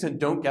wrong things and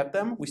don't get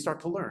them, we start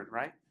to learn,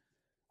 right?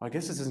 Well, I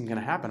guess this isn't going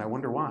to happen. I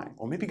wonder why.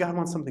 Well, maybe God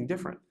wants something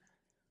different.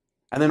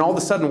 And then all of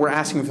a sudden, we're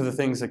asking for the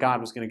things that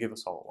God was going to give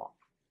us all along.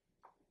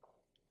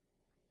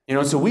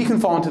 So we can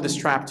fall into this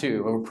trap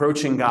too of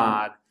approaching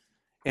God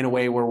in a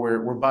way where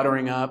we're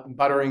buttering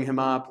him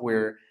up,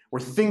 we're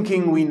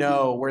thinking we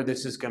know where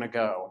this is going to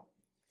go.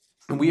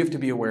 And we have to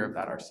be aware of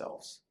that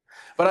ourselves.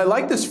 But I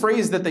like this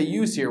phrase that they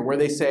use here where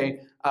they say,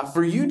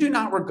 for you do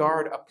not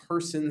regard a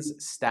person's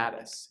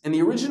status. In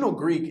the original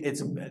Greek,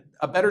 it's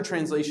a better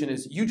translation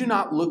is, you do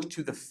not look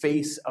to the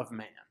face of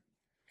man.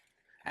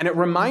 And it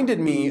reminded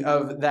me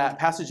of that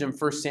passage in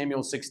 1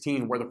 Samuel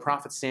 16 where the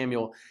prophet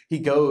Samuel, he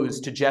goes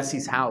to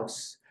Jesse's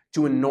house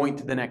to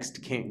anoint the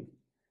next king.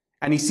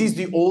 And he sees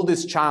the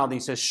oldest child and he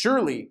says,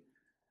 surely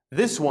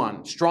this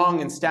one, strong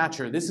in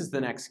stature, this is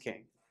the next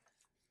king.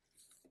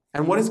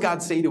 And what does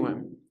God say to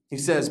him? He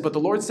says, but the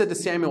Lord said to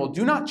Samuel,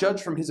 do not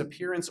judge from his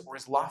appearance or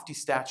his lofty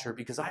stature,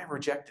 because I have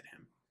rejected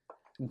him.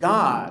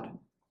 God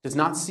does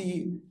not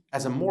see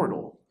as a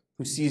mortal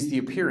who sees the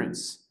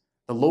appearance.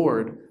 The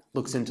Lord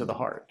looks into the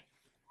heart.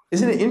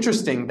 Isn't it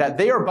interesting that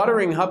they are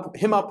buttering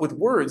him up with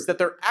words that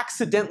they're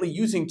accidentally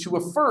using to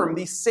affirm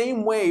the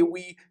same way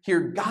we hear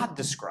God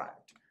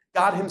described,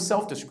 God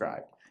himself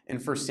described in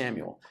 1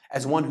 Samuel,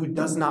 as one who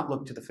does not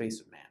look to the face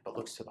of man, but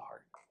looks to the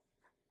heart.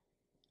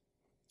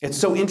 It's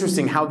so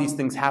interesting how these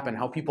things happen,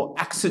 how people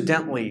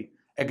accidentally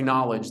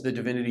acknowledge the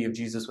divinity of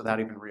Jesus without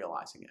even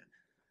realizing it.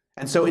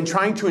 And so in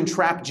trying to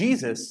entrap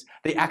Jesus,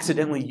 they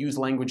accidentally use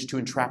language to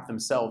entrap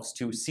themselves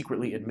to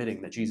secretly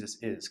admitting that Jesus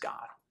is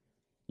God,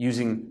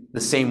 using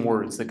the same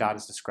words that God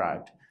is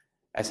described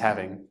as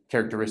having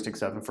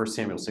characteristics of in 1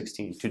 Samuel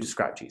 16 to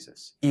describe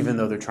Jesus, even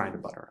though they're trying to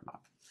butter him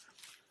up.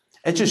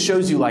 It just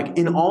shows you, like,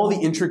 in all the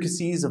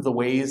intricacies of the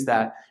ways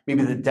that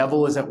maybe the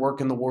devil is at work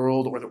in the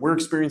world, or that we're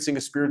experiencing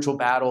a spiritual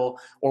battle,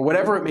 or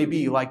whatever it may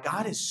be, like,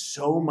 God is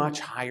so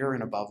much higher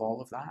and above all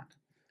of that.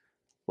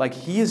 Like,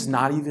 he is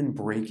not even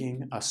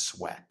breaking a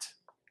sweat,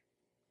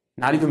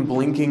 not even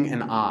blinking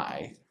an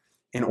eye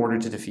in order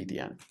to defeat the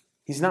enemy.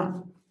 He's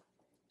not.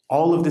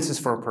 All of this is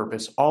for a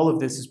purpose. All of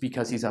this is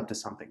because he's up to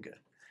something good.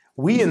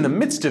 We, in the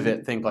midst of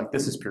it, think like,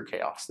 this is pure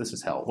chaos. This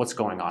is hell. What's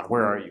going on?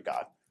 Where are you,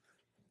 God?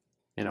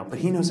 But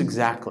he knows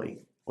exactly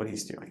what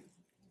he's doing,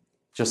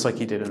 just like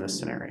he did in this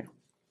scenario.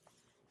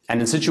 And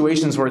in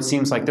situations where it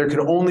seems like there could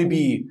only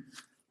be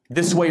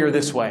this way or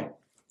this way,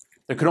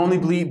 there could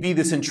only be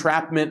this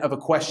entrapment of a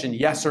question,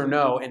 yes or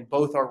no, and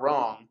both are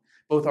wrong,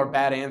 both are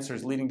bad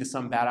answers leading to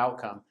some bad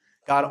outcome,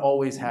 God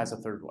always has a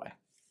third way.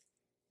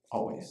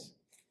 Always.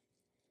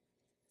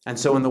 And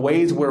so in the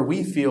ways where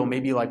we feel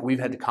maybe like we've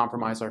had to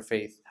compromise our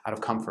faith out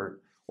of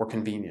comfort or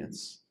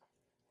convenience,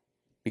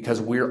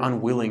 because we're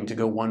unwilling to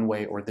go one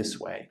way or this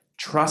way,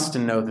 trust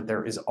and know that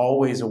there is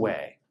always a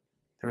way.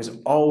 There is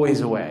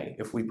always a way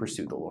if we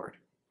pursue the Lord.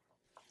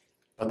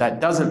 But that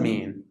doesn't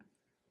mean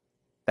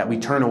that we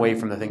turn away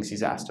from the things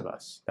he's asked of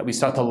us, that we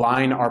start to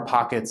line our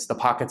pockets, the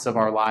pockets of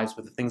our lives,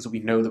 with the things that we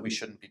know that we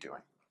shouldn't be doing.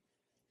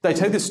 Did I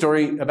tell you this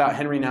story about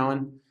Henry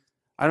Nouwen?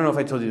 I don't know if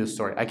I told you this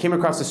story. I came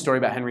across this story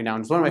about Henry Nouwen.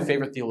 He's one of my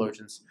favorite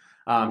theologians.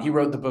 He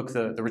wrote the book,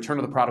 The Return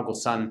of the Prodigal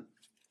Son.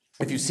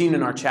 If you've seen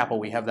in our chapel,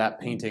 we have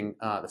that painting,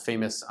 the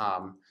famous,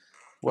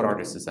 what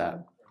artist is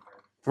that?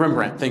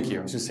 Rembrandt, thank you.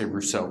 I was going to say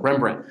Rousseau.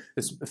 Rembrandt,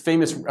 this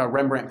famous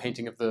Rembrandt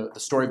painting of the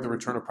story of the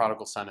return of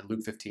prodigal son in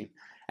Luke 15.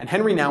 And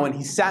Henry Nouwen,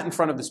 he sat in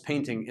front of this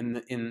painting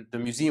in the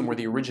museum where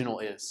the original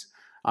is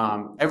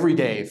every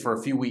day for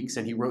a few weeks,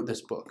 and he wrote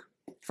this book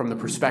from the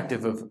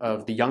perspective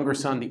of the younger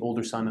son, the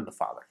older son, and the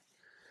father.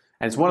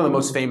 And it's one of the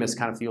most famous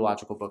kind of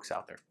theological books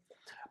out there.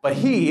 But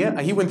he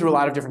went through a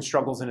lot of different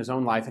struggles in his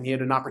own life, and he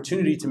had an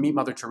opportunity to meet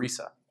Mother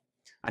Teresa.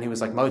 And he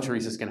was like, Mother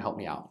Teresa's going to help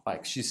me out.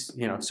 Like, she's,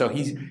 so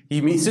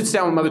he sits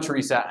down with Mother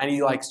Teresa, and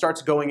he like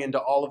starts going into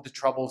all of the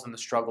troubles and the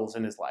struggles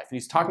in his life. And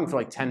he's talking for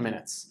like 10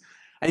 minutes.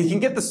 And you can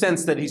get the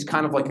sense that he's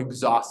kind of like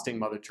exhausting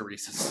Mother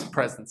Teresa's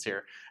presence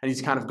here. And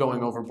he's kind of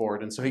going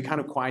overboard. And so he kind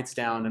of quiets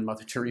down, and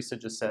Mother Teresa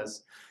just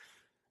says,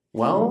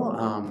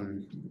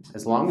 Well,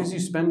 as long as you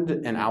spend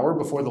an hour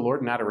before the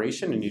Lord in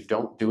adoration and you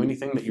don't do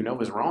anything that you know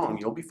is wrong,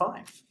 you'll be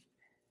fine.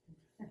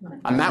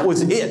 And that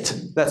was it.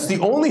 That's the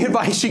only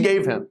advice she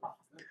gave him.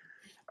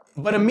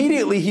 But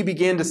immediately he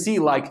began to see,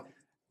 like,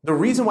 the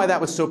reason why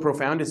that was so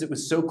profound is it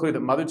was so clear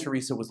that Mother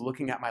Teresa was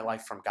looking at my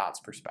life from God's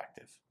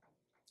perspective.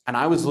 And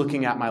I was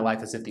looking at my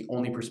life as if the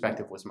only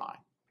perspective was mine.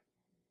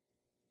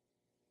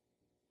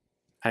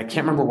 I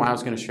can't remember why I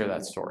was going to share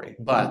that story,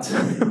 but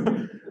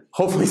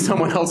hopefully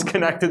someone else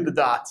connected the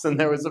dots and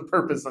there was a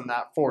purpose in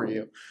that for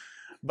you.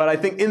 But I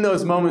think in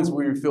those moments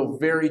we feel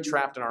very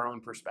trapped in our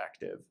own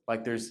perspective,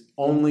 like there's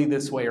only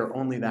this way or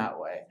only that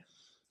way.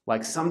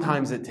 Like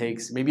sometimes it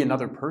takes maybe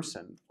another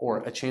person or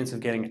a chance of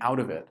getting out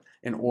of it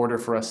in order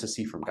for us to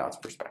see from God's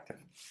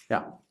perspective.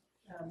 Yeah.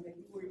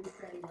 Maybe were you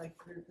saying like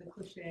the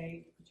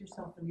cliche, put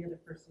yourself in the other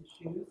person's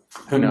shoes?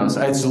 Who knows?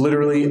 It's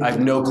literally, I have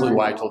no clue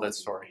why I told that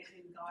story.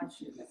 In God's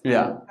shoes.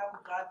 Yeah. How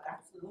would God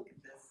actually look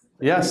at this?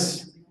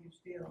 Yes. It's a huge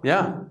deal.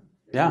 Yeah.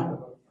 Yeah.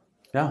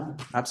 Yeah.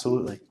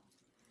 Absolutely.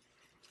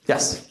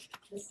 Yes.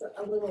 Just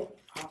a little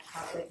off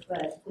topic,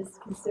 but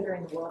just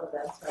considering the world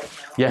events right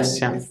now.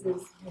 Yes, yeah. This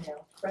is,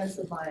 friends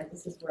of mine,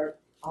 this is where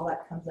all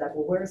that comes up.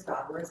 Well, where's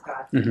God? Where's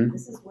God? Mhm.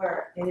 This is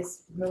where it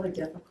is really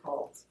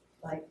difficult.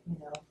 Like,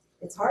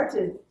 it's hard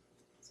to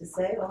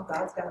say, well,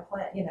 God's got a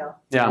plan,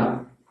 Yeah.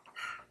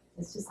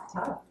 It's just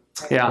tough.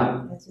 Right?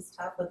 Yeah. It's just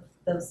tough with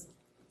those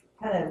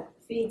kind of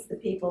feeds the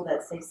people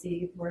that say,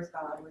 see, where's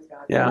God? Where's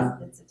God? Yeah.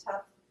 It's a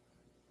tough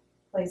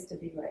place to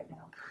be right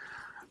now.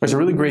 There's a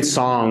really great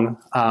song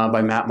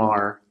by Matt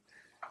Maher,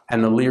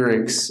 and the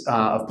lyrics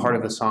of part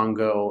of the song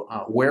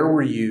go, where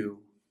were you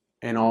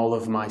in all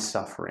of my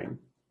suffering?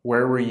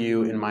 Where were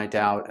you in my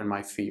doubt and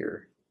my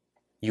fear?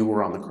 You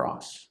were on the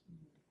cross.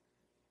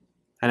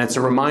 And it's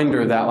a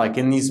reminder that, like,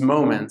 in these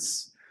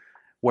moments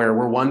where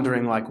we're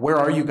wondering, like, where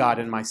are you, God,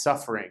 in my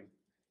suffering?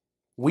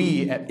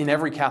 We, in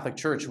every Catholic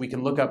church, we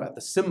can look up at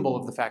the symbol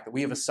of the fact that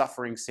we have a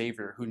suffering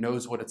Savior who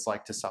knows what it's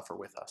like to suffer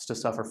with us, to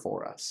suffer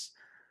for us.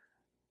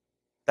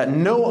 That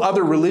no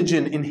other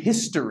religion in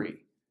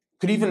history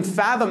could even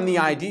fathom the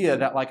idea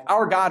that, like,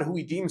 our God, who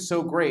we deem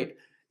so great,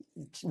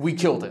 we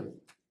killed him.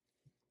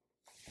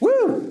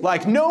 Woo!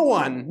 Like, no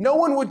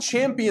one would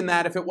champion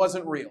that if it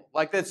wasn't real.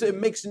 Like, it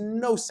makes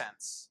no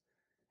sense.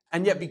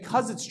 And yet,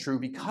 because it's true,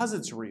 because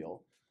it's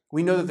real,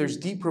 we know that there's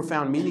deep,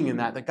 profound meaning in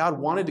that God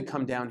wanted to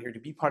come down here to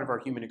be part of our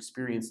human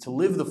experience, to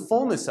live the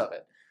fullness of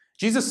it.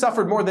 Jesus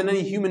suffered more than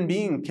any human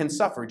being can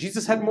suffer.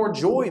 Jesus had more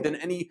joy than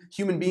any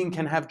human being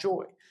can have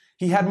joy.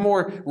 He had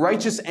more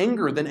righteous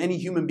anger than any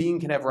human being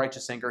can have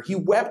righteous anger. He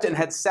wept and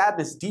had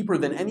sadness deeper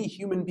than any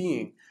human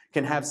being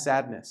can have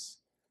sadness.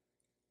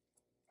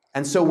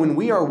 And so when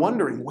we are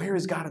wondering, where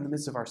is God in the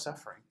midst of our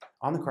suffering?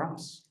 On the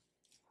cross.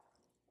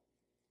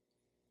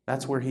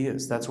 That's where he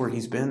is. That's where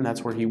he's been.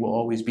 That's where he will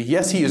always be.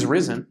 Yes, he is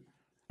risen,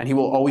 and he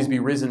will always be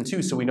risen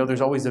too. So we know there's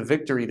always a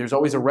victory. There's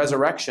always a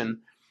resurrection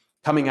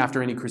coming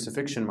after any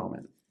crucifixion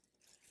moment.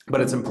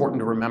 But it's important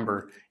to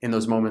remember in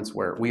those moments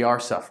where we are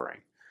suffering.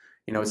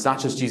 It's not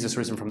just Jesus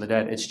risen from the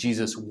dead. It's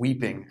Jesus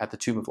weeping at the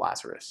tomb of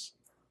Lazarus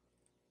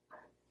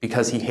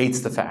because he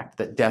hates the fact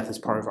that death is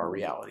part of our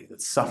reality,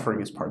 that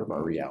suffering is part of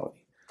our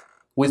reality.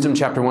 Wisdom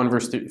chapter 1,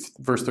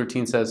 verse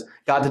 13 says,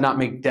 God did not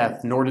make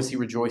death, nor does he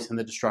rejoice in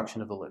the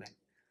destruction of the living.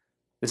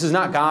 This is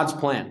not God's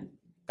plan.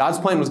 God's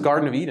plan was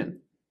Garden of Eden.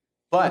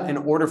 But in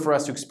order for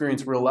us to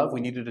experience real love,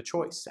 we needed a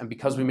choice. And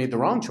because we made the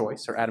wrong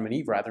choice, or Adam and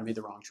Eve rather made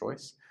the wrong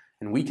choice,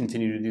 and we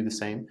continue to do the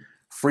same,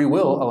 free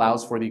will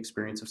allows for the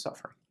experience of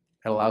suffering.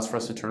 It allows for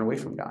us to turn away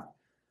from God.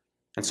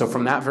 And so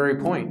from that very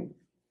point,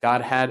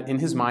 God had in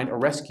his mind a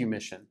rescue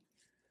mission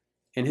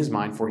in his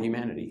mind for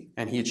humanity.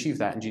 And he achieved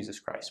that in Jesus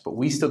Christ. But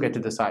we still get to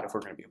decide if we're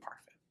going to be a part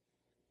of it.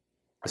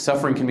 The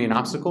suffering can be an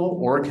obstacle,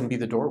 or it can be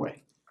the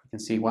doorway. You can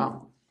see,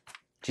 wow,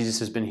 Jesus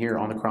has been here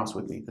on the cross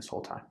with me this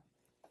whole time.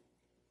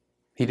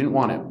 He didn't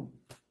want it,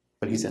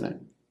 but he's in it.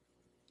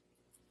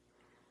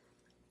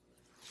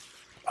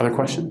 Other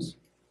questions?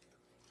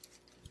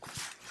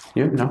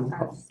 You?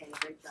 No?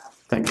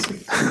 Thanks.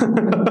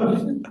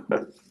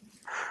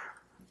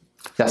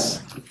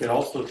 Yes? You could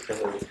also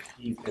say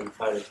he's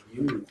inside of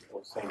you,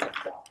 or saying like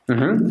that.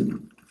 Mm-hmm.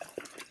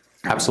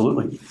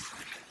 Absolutely.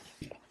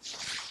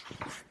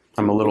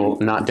 I'm a little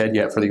not dead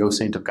yet for the O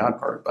Saint of God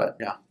part, but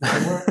yeah.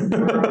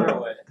 We're on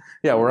our way.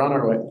 Yeah, we're on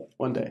our way.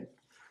 One day.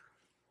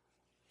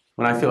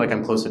 When I feel like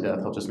I'm close to death,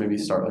 I'll just maybe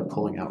start like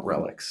pulling out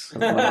relics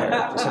of my hair.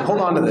 Just like,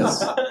 hold on to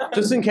this,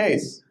 just in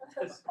case.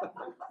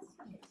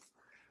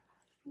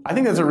 I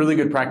think that's a really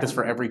good practice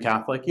for every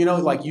Catholic.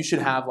 Like you should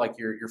have like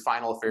your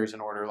final affairs in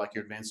order, like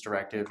your advance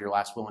directive, your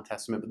last will and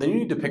testament. But then you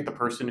need to pick the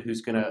person who's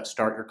going to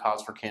start your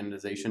cause for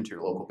canonization to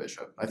your local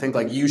bishop. I think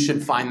like you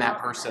should find that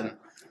person,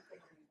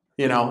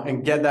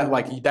 and get that,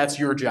 like that's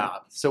your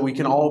job. So we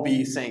can all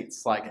be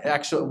saints. Like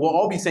actually, we'll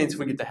all be saints if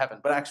we get to heaven,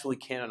 but actually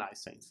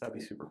canonize saints. That'd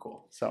be super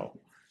cool. So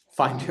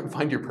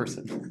find your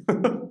person.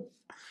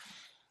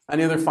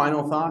 Any other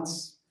final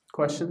thoughts,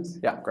 questions?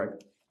 Yeah, Greg.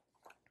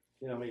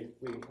 We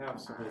have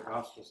so many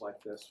gospels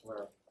like this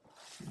where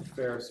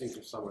Pharisees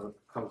or someone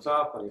comes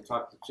up and he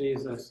talks to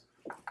Jesus.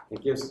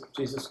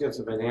 Jesus gives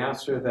them an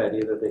answer that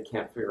either they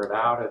can't figure it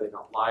out or they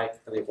don't like,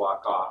 and they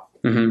walk off.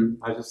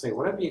 Mm-hmm. I just think,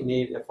 wouldn't it be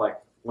neat if, like,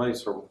 one of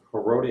these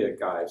Herodian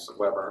guys or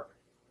whatever,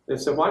 they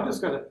said, well, I'm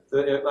just going to,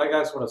 that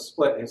guy's going to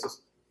split. And he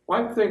says,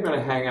 why are they going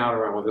to hang out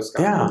around with this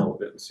guy for a little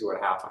bit and see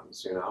what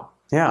happens, you know?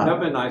 Yeah. That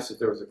would be nice if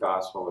there was a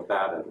gospel with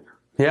that in there.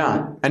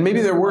 Yeah. And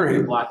maybe there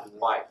were. Black and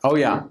white. Oh,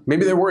 yeah.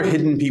 Maybe there were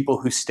hidden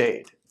people who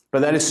stayed. But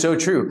that is so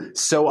true.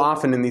 So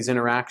often in these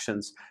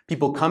interactions,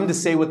 people come to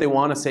say what they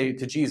want to say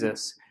to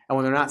Jesus, and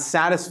when they're not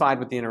satisfied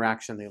with the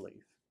interaction, they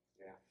leave.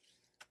 Yeah.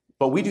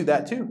 But we do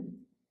that too.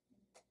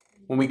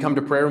 When we come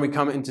to prayer and we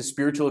come into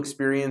spiritual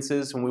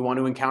experiences, when we want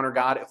to encounter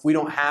God, if we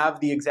don't have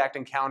the exact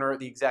encounter,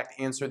 the exact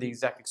answer, the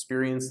exact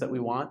experience that we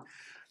want,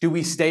 do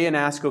we stay and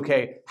ask,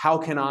 okay, how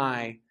can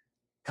I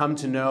come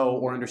to know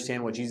or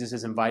understand what Jesus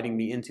is inviting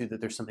me into,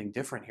 that there's something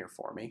different here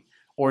for me?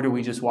 Or do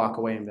we just walk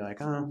away and be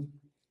like, oh,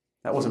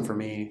 that wasn't for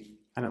me.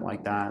 I didn't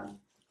like that.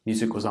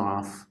 Music was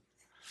off.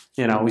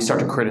 You know, we start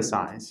to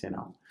criticize, you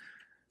know.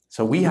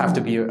 So we have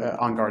to be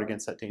on guard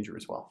against that danger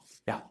as well.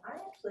 Yeah. I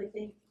actually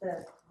think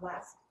the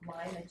last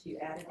line that you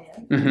added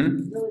in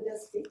Mm-hmm. really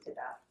does speak to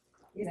that.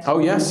 You know, Oh,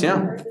 yes, yeah.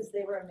 the heard this,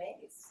 they were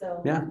amazed.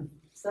 So Yeah.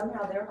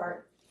 somehow their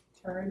heart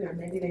turned, or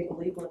maybe they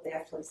believed what they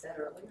actually said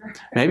earlier.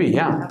 Maybe,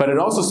 yeah. But it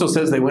also still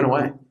says they went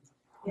away.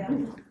 Yeah.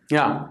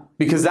 Yeah.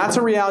 Because that's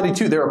a reality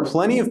too. There are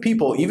plenty of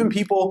people, even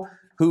people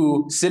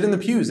who sit in the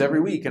pews every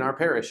week in our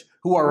parish,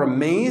 who are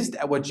amazed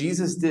at what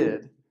Jesus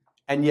did,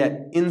 and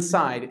yet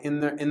inside,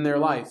 in their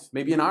life,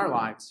 maybe in our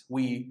lives,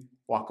 we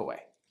walk away.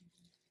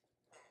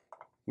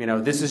 You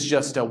know, this is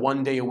just a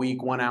 1 day a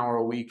week, 1 hour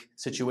a week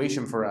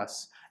situation for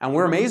us. And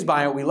we're amazed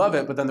by it, we love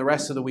it, but then the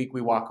rest of the week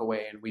we walk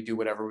away and we do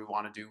whatever we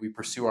want to do. We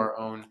pursue our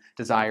own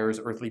desires,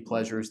 earthly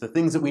pleasures, the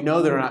things that we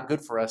know that are not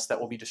good for us, that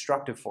will be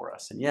destructive for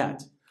us. And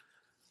yet,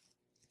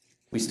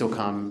 we still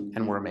come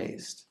and we're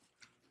amazed.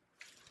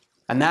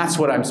 And that's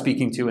what I'm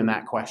speaking to in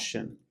that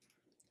question.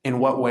 In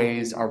what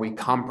ways are we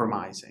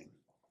compromising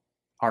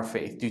our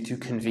faith due to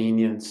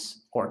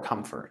convenience or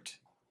comfort?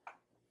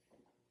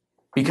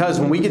 Because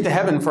when we get to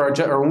heaven for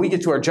when we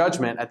get to our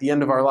judgment at the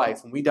end of our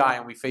life, when we die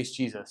and we face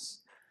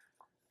Jesus,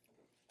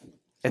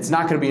 it's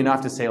not going to be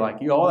enough to say,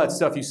 like, all that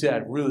stuff you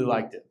said, really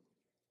liked it.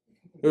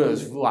 It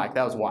was like,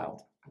 that was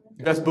wild.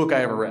 Best book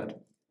I ever read.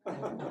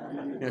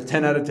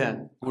 10 out of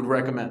 10 would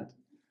recommend.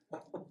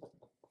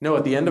 No,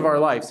 at the end of our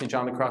life, St.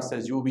 John of the Cross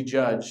says, you will be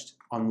judged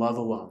on love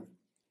alone.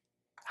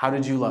 How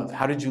did you love?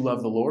 How did you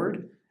love the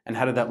Lord? And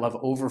how did that love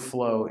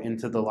overflow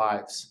into the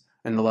lives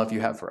and the love you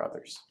have for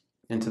others,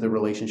 into the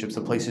relationships,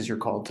 the places you're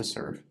called to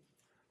serve?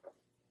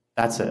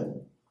 That's it.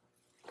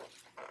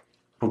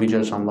 We'll be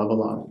judged on love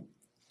alone.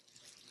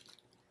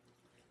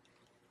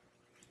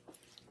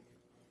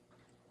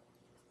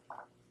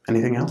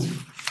 Anything else?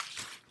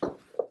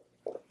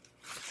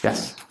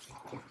 Yes.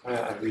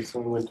 I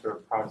recently went to a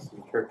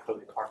Protestant church where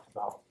they talked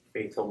about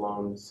faith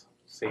alone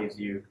saves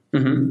you.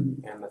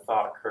 Mm-hmm. And the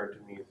thought occurred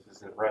to me, this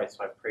isn't right,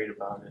 so I prayed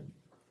about it.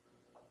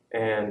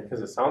 And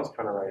because it sounds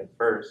kind of right at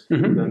first,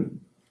 Mm-hmm. then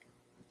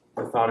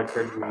the thought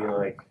occurred to me,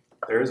 like,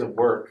 there is a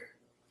work,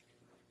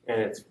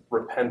 and it's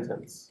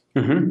repentance.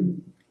 Mm-hmm.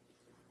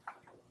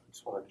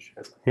 Just wanted to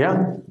share that.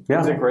 Yeah.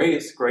 It's a Yeah.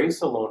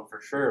 grace alone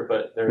for sure,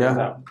 but there's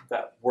Yeah.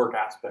 that work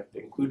aspect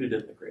included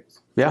in the grace.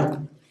 Yeah.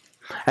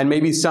 And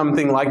maybe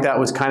something like that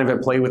was kind of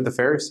at play with the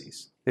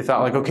Pharisees. They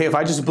thought, like, okay, if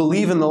I just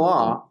believe in the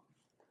law,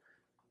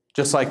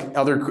 just like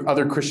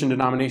other Christian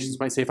denominations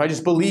might say, if I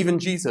just believe in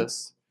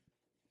Jesus,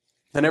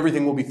 then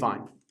everything will be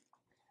fine.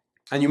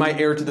 And you might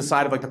err to the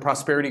side of like the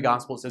prosperity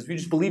gospel. It says, if you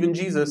just believe in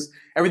Jesus,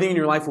 everything in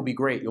your life will be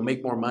great. You'll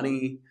make more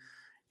money,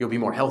 you'll be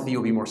more healthy,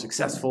 you'll be more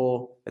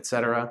successful,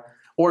 etc.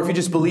 Or if you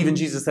just believe in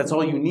Jesus, that's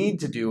all you need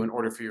to do in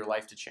order for your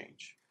life to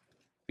change.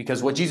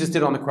 Because what Jesus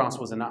did on the cross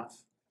was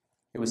enough.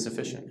 It was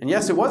sufficient. And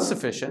yes, it was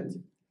sufficient,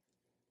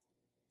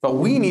 but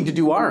we need to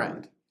do our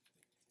end.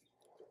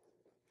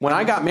 When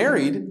I got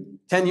married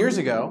 10 years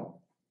ago,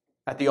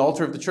 at the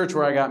altar of the church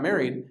where I got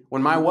married,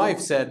 when my wife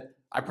said,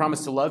 I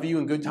promise to love you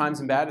in good times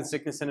and bad, in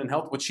sickness and in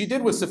health, what she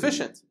did was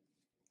sufficient.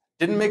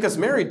 Didn't make us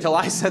married till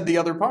I said the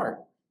other part.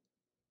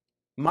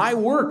 My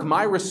work,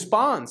 my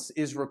response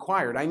is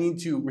required. I need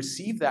to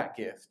receive that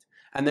gift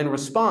and then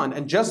respond.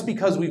 And just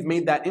because we've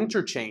made that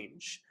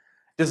interchange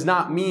does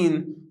not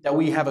mean that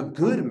we have a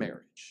good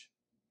marriage.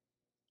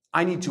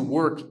 I need to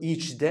work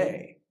each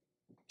day.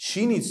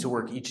 She needs to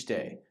work each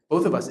day,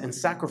 both of us, in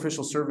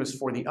sacrificial service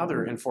for the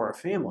other and for our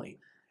family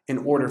in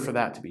order for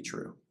that to be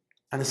true.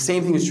 And the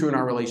same thing is true in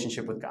our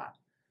relationship with God.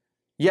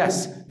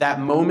 Yes, that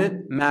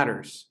moment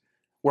matters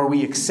where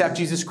we accept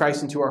Jesus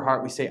Christ into our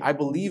heart. We say, I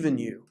believe in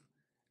you,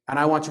 and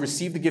I want to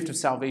receive the gift of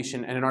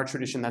salvation. And in our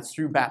tradition, that's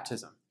through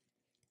baptism.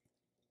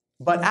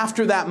 But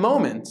after that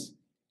moment,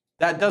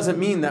 that doesn't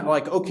mean that,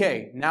 like,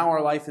 okay, now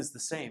our life is the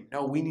same.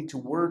 No, we need to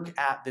work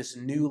at this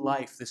new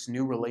life, this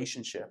new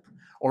relationship,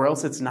 or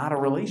else it's not a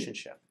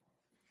relationship.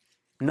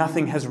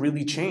 Nothing has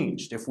really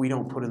changed if we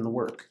don't put in the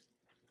work.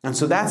 And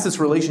so that's this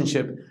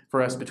relationship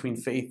for us between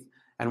faith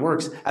and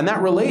works. And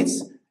that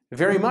relates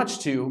very much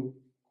to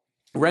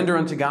render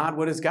unto God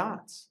what is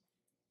God's.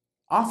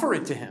 Offer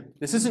it to him.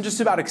 This isn't just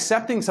about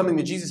accepting something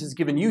that Jesus has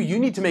given you. You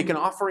need to make an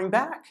offering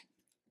back.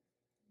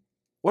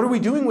 What are we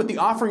doing with the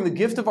offering, the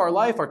gift of our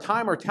life, our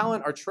time, our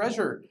talent, our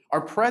treasure,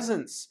 our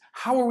presence?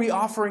 How are we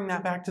offering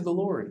that back to the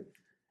Lord?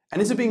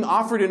 And is it being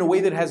offered in a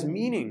way that has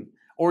meaning?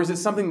 Or is it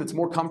something that's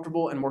more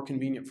comfortable and more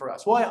convenient for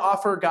us? Well, I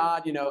offer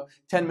God,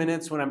 10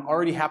 minutes when I'm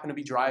already happen to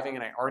be driving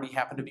and I already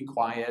happen to be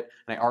quiet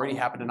and I already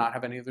happen to not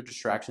have any other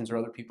distractions or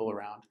other people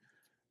around.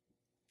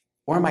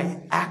 Or am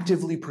I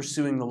actively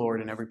pursuing the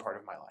Lord in every part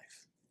of my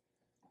life?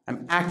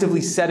 I'm actively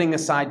setting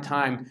aside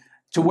time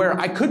to where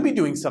I could be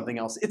doing something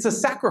else. It's a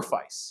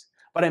sacrifice.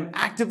 But I'm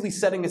actively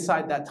setting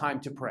aside that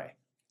time to pray.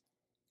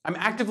 I'm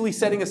actively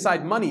setting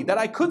aside money that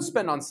I could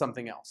spend on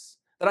something else,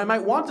 that I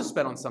might want to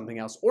spend on something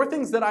else, or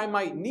things that I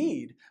might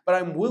need, but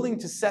I'm willing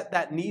to set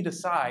that need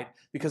aside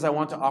because I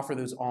want to offer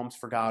those alms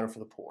for God or for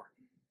the poor.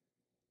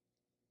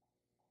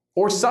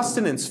 Or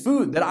sustenance,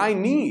 food that I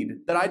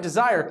need, that I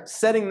desire,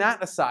 setting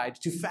that aside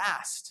to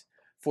fast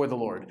for the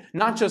Lord.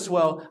 Not just,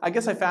 well, I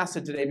guess I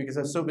fasted today because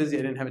I was so busy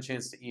I didn't have a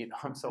chance to eat. Oh,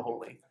 I'm so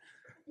holy.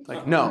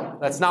 No,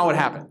 that's not what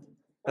happened.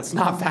 That's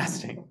not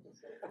fasting.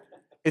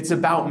 It's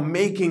about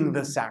making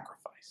the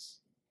sacrifice.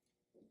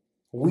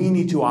 We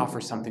need to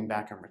offer something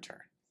back in return.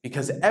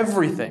 Because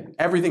everything,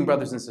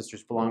 brothers and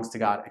sisters, belongs to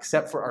God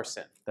except for our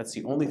sin. That's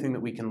the only thing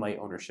that we can lay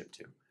ownership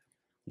to.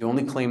 The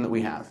only claim that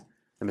we have.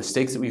 The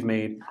mistakes that we've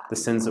made, the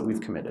sins that we've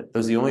committed.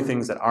 Those are the only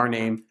things that our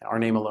name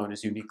alone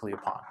is uniquely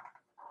upon.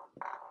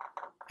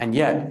 And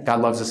yet,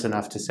 God loves us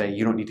enough to say,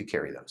 you don't need to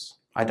carry those.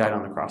 I died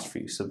on the cross for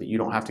you so that you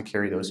don't have to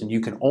carry those. And you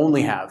can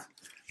only have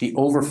the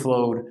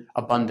overflowed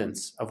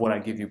abundance of what I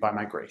give you by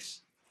my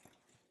grace.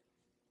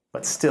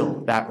 But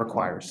still, that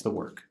requires the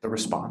work, the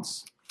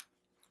response.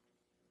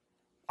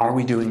 Are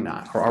we doing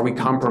that? Or are we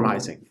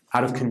compromising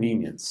out of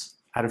convenience,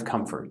 out of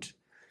comfort?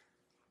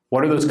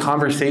 What are those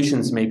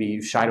conversations maybe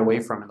you shied away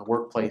from in the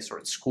workplace or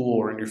at school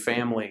or in your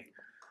family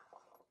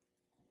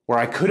where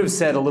I could have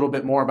said a little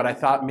bit more, but I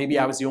thought maybe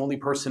I was the only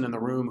person in the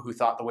room who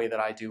thought the way that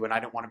I do, and I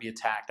didn't want to be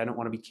attacked. I didn't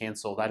want to be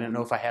canceled. I didn't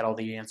know if I had all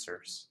the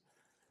answers.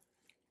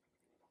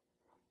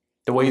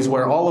 The ways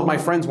where all of my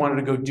friends wanted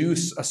to go do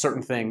a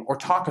certain thing or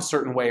talk a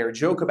certain way or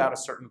joke about a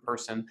certain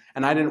person,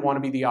 and I didn't want to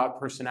be the odd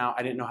person out.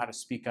 I didn't know how to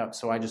speak up,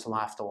 so I just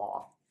laughed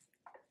along.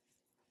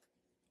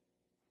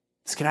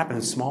 This can happen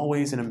in small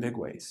ways and in big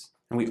ways,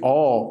 and we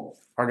all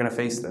are going to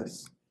face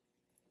this.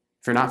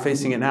 If you're not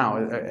facing it now,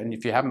 and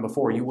if you haven't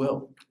before, you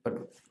will. But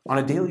on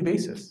a daily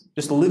basis,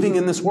 just living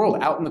in this world,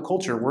 out in the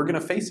culture, we're going to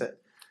face it.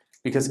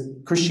 Because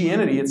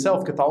Christianity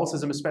itself,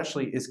 Catholicism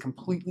especially, is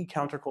completely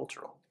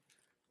countercultural.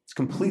 It's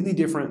completely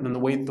different than the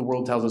way the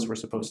world tells us we're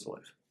supposed to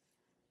live.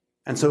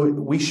 And so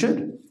we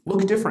should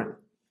look different.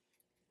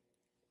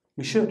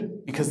 We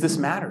should, because this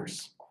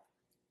matters.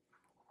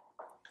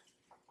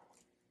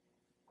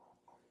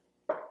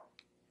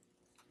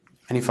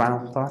 Any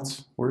final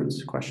thoughts,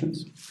 words,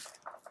 questions?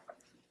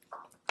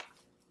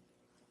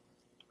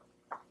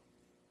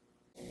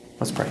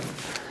 Let's pray.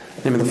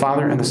 In the name of the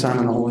Father, and the Son,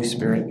 and the Holy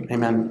Spirit.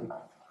 Amen.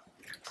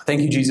 Thank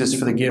you, Jesus,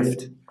 for the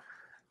gift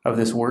of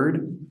this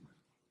word,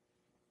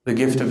 the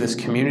gift of this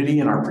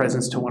community and our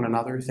presence to one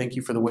another. Thank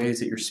you for the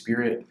ways that your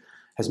Spirit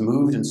has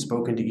moved and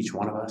spoken to each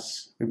one of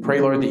us. We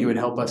pray, Lord, that you would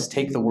help us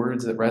take the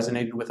words that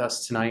resonated with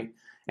us tonight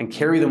and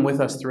carry them with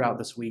us throughout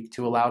this week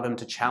to allow them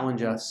to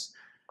challenge us,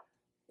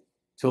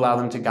 to allow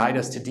them to guide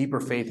us to deeper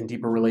faith and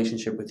deeper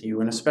relationship with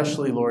you. And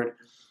especially, Lord,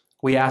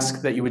 we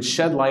ask that you would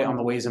shed light on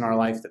the ways in our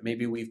life that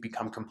maybe we've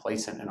become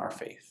complacent in our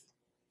faith,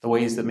 the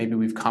ways that maybe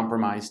we've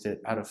compromised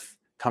it out of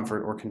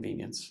comfort or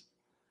convenience.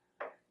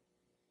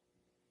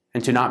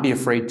 And to not be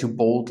afraid to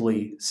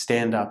boldly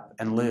stand up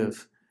and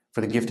live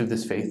for the gift of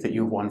this faith that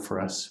you have won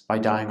for us by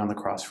dying on the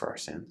cross for our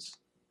sins.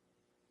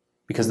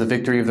 Because the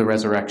victory of the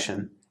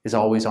resurrection is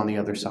always on the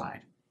other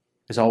side,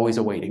 is always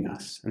awaiting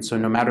us. And so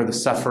no matter the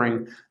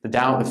suffering, the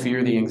doubt, the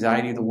fear, the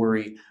anxiety, the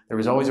worry, there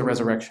is always a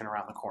resurrection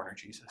around the corner,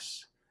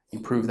 Jesus. You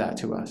prove that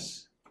to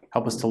us.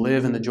 Help us to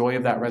live in the joy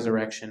of that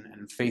resurrection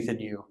and faith in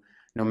you,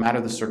 no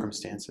matter the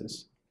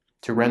circumstances,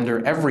 to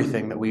render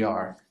everything that we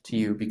are to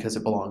you because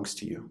it belongs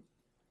to you.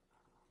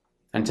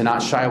 And to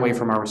not shy away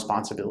from our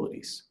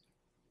responsibilities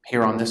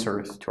here on this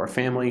earth, to our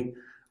family,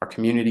 our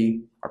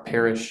community, our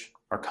parish,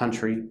 our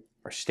country,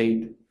 our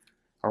state,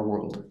 our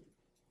world.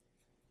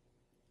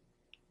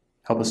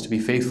 Help us to be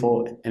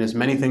faithful in as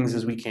many things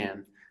as we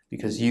can,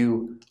 because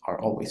you are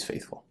always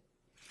faithful.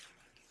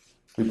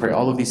 We pray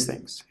all of these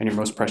things in your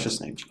most precious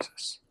name,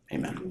 Jesus.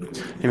 Amen. In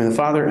the name of the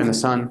Father, and the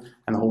Son,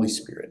 and the Holy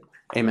Spirit.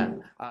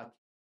 Amen.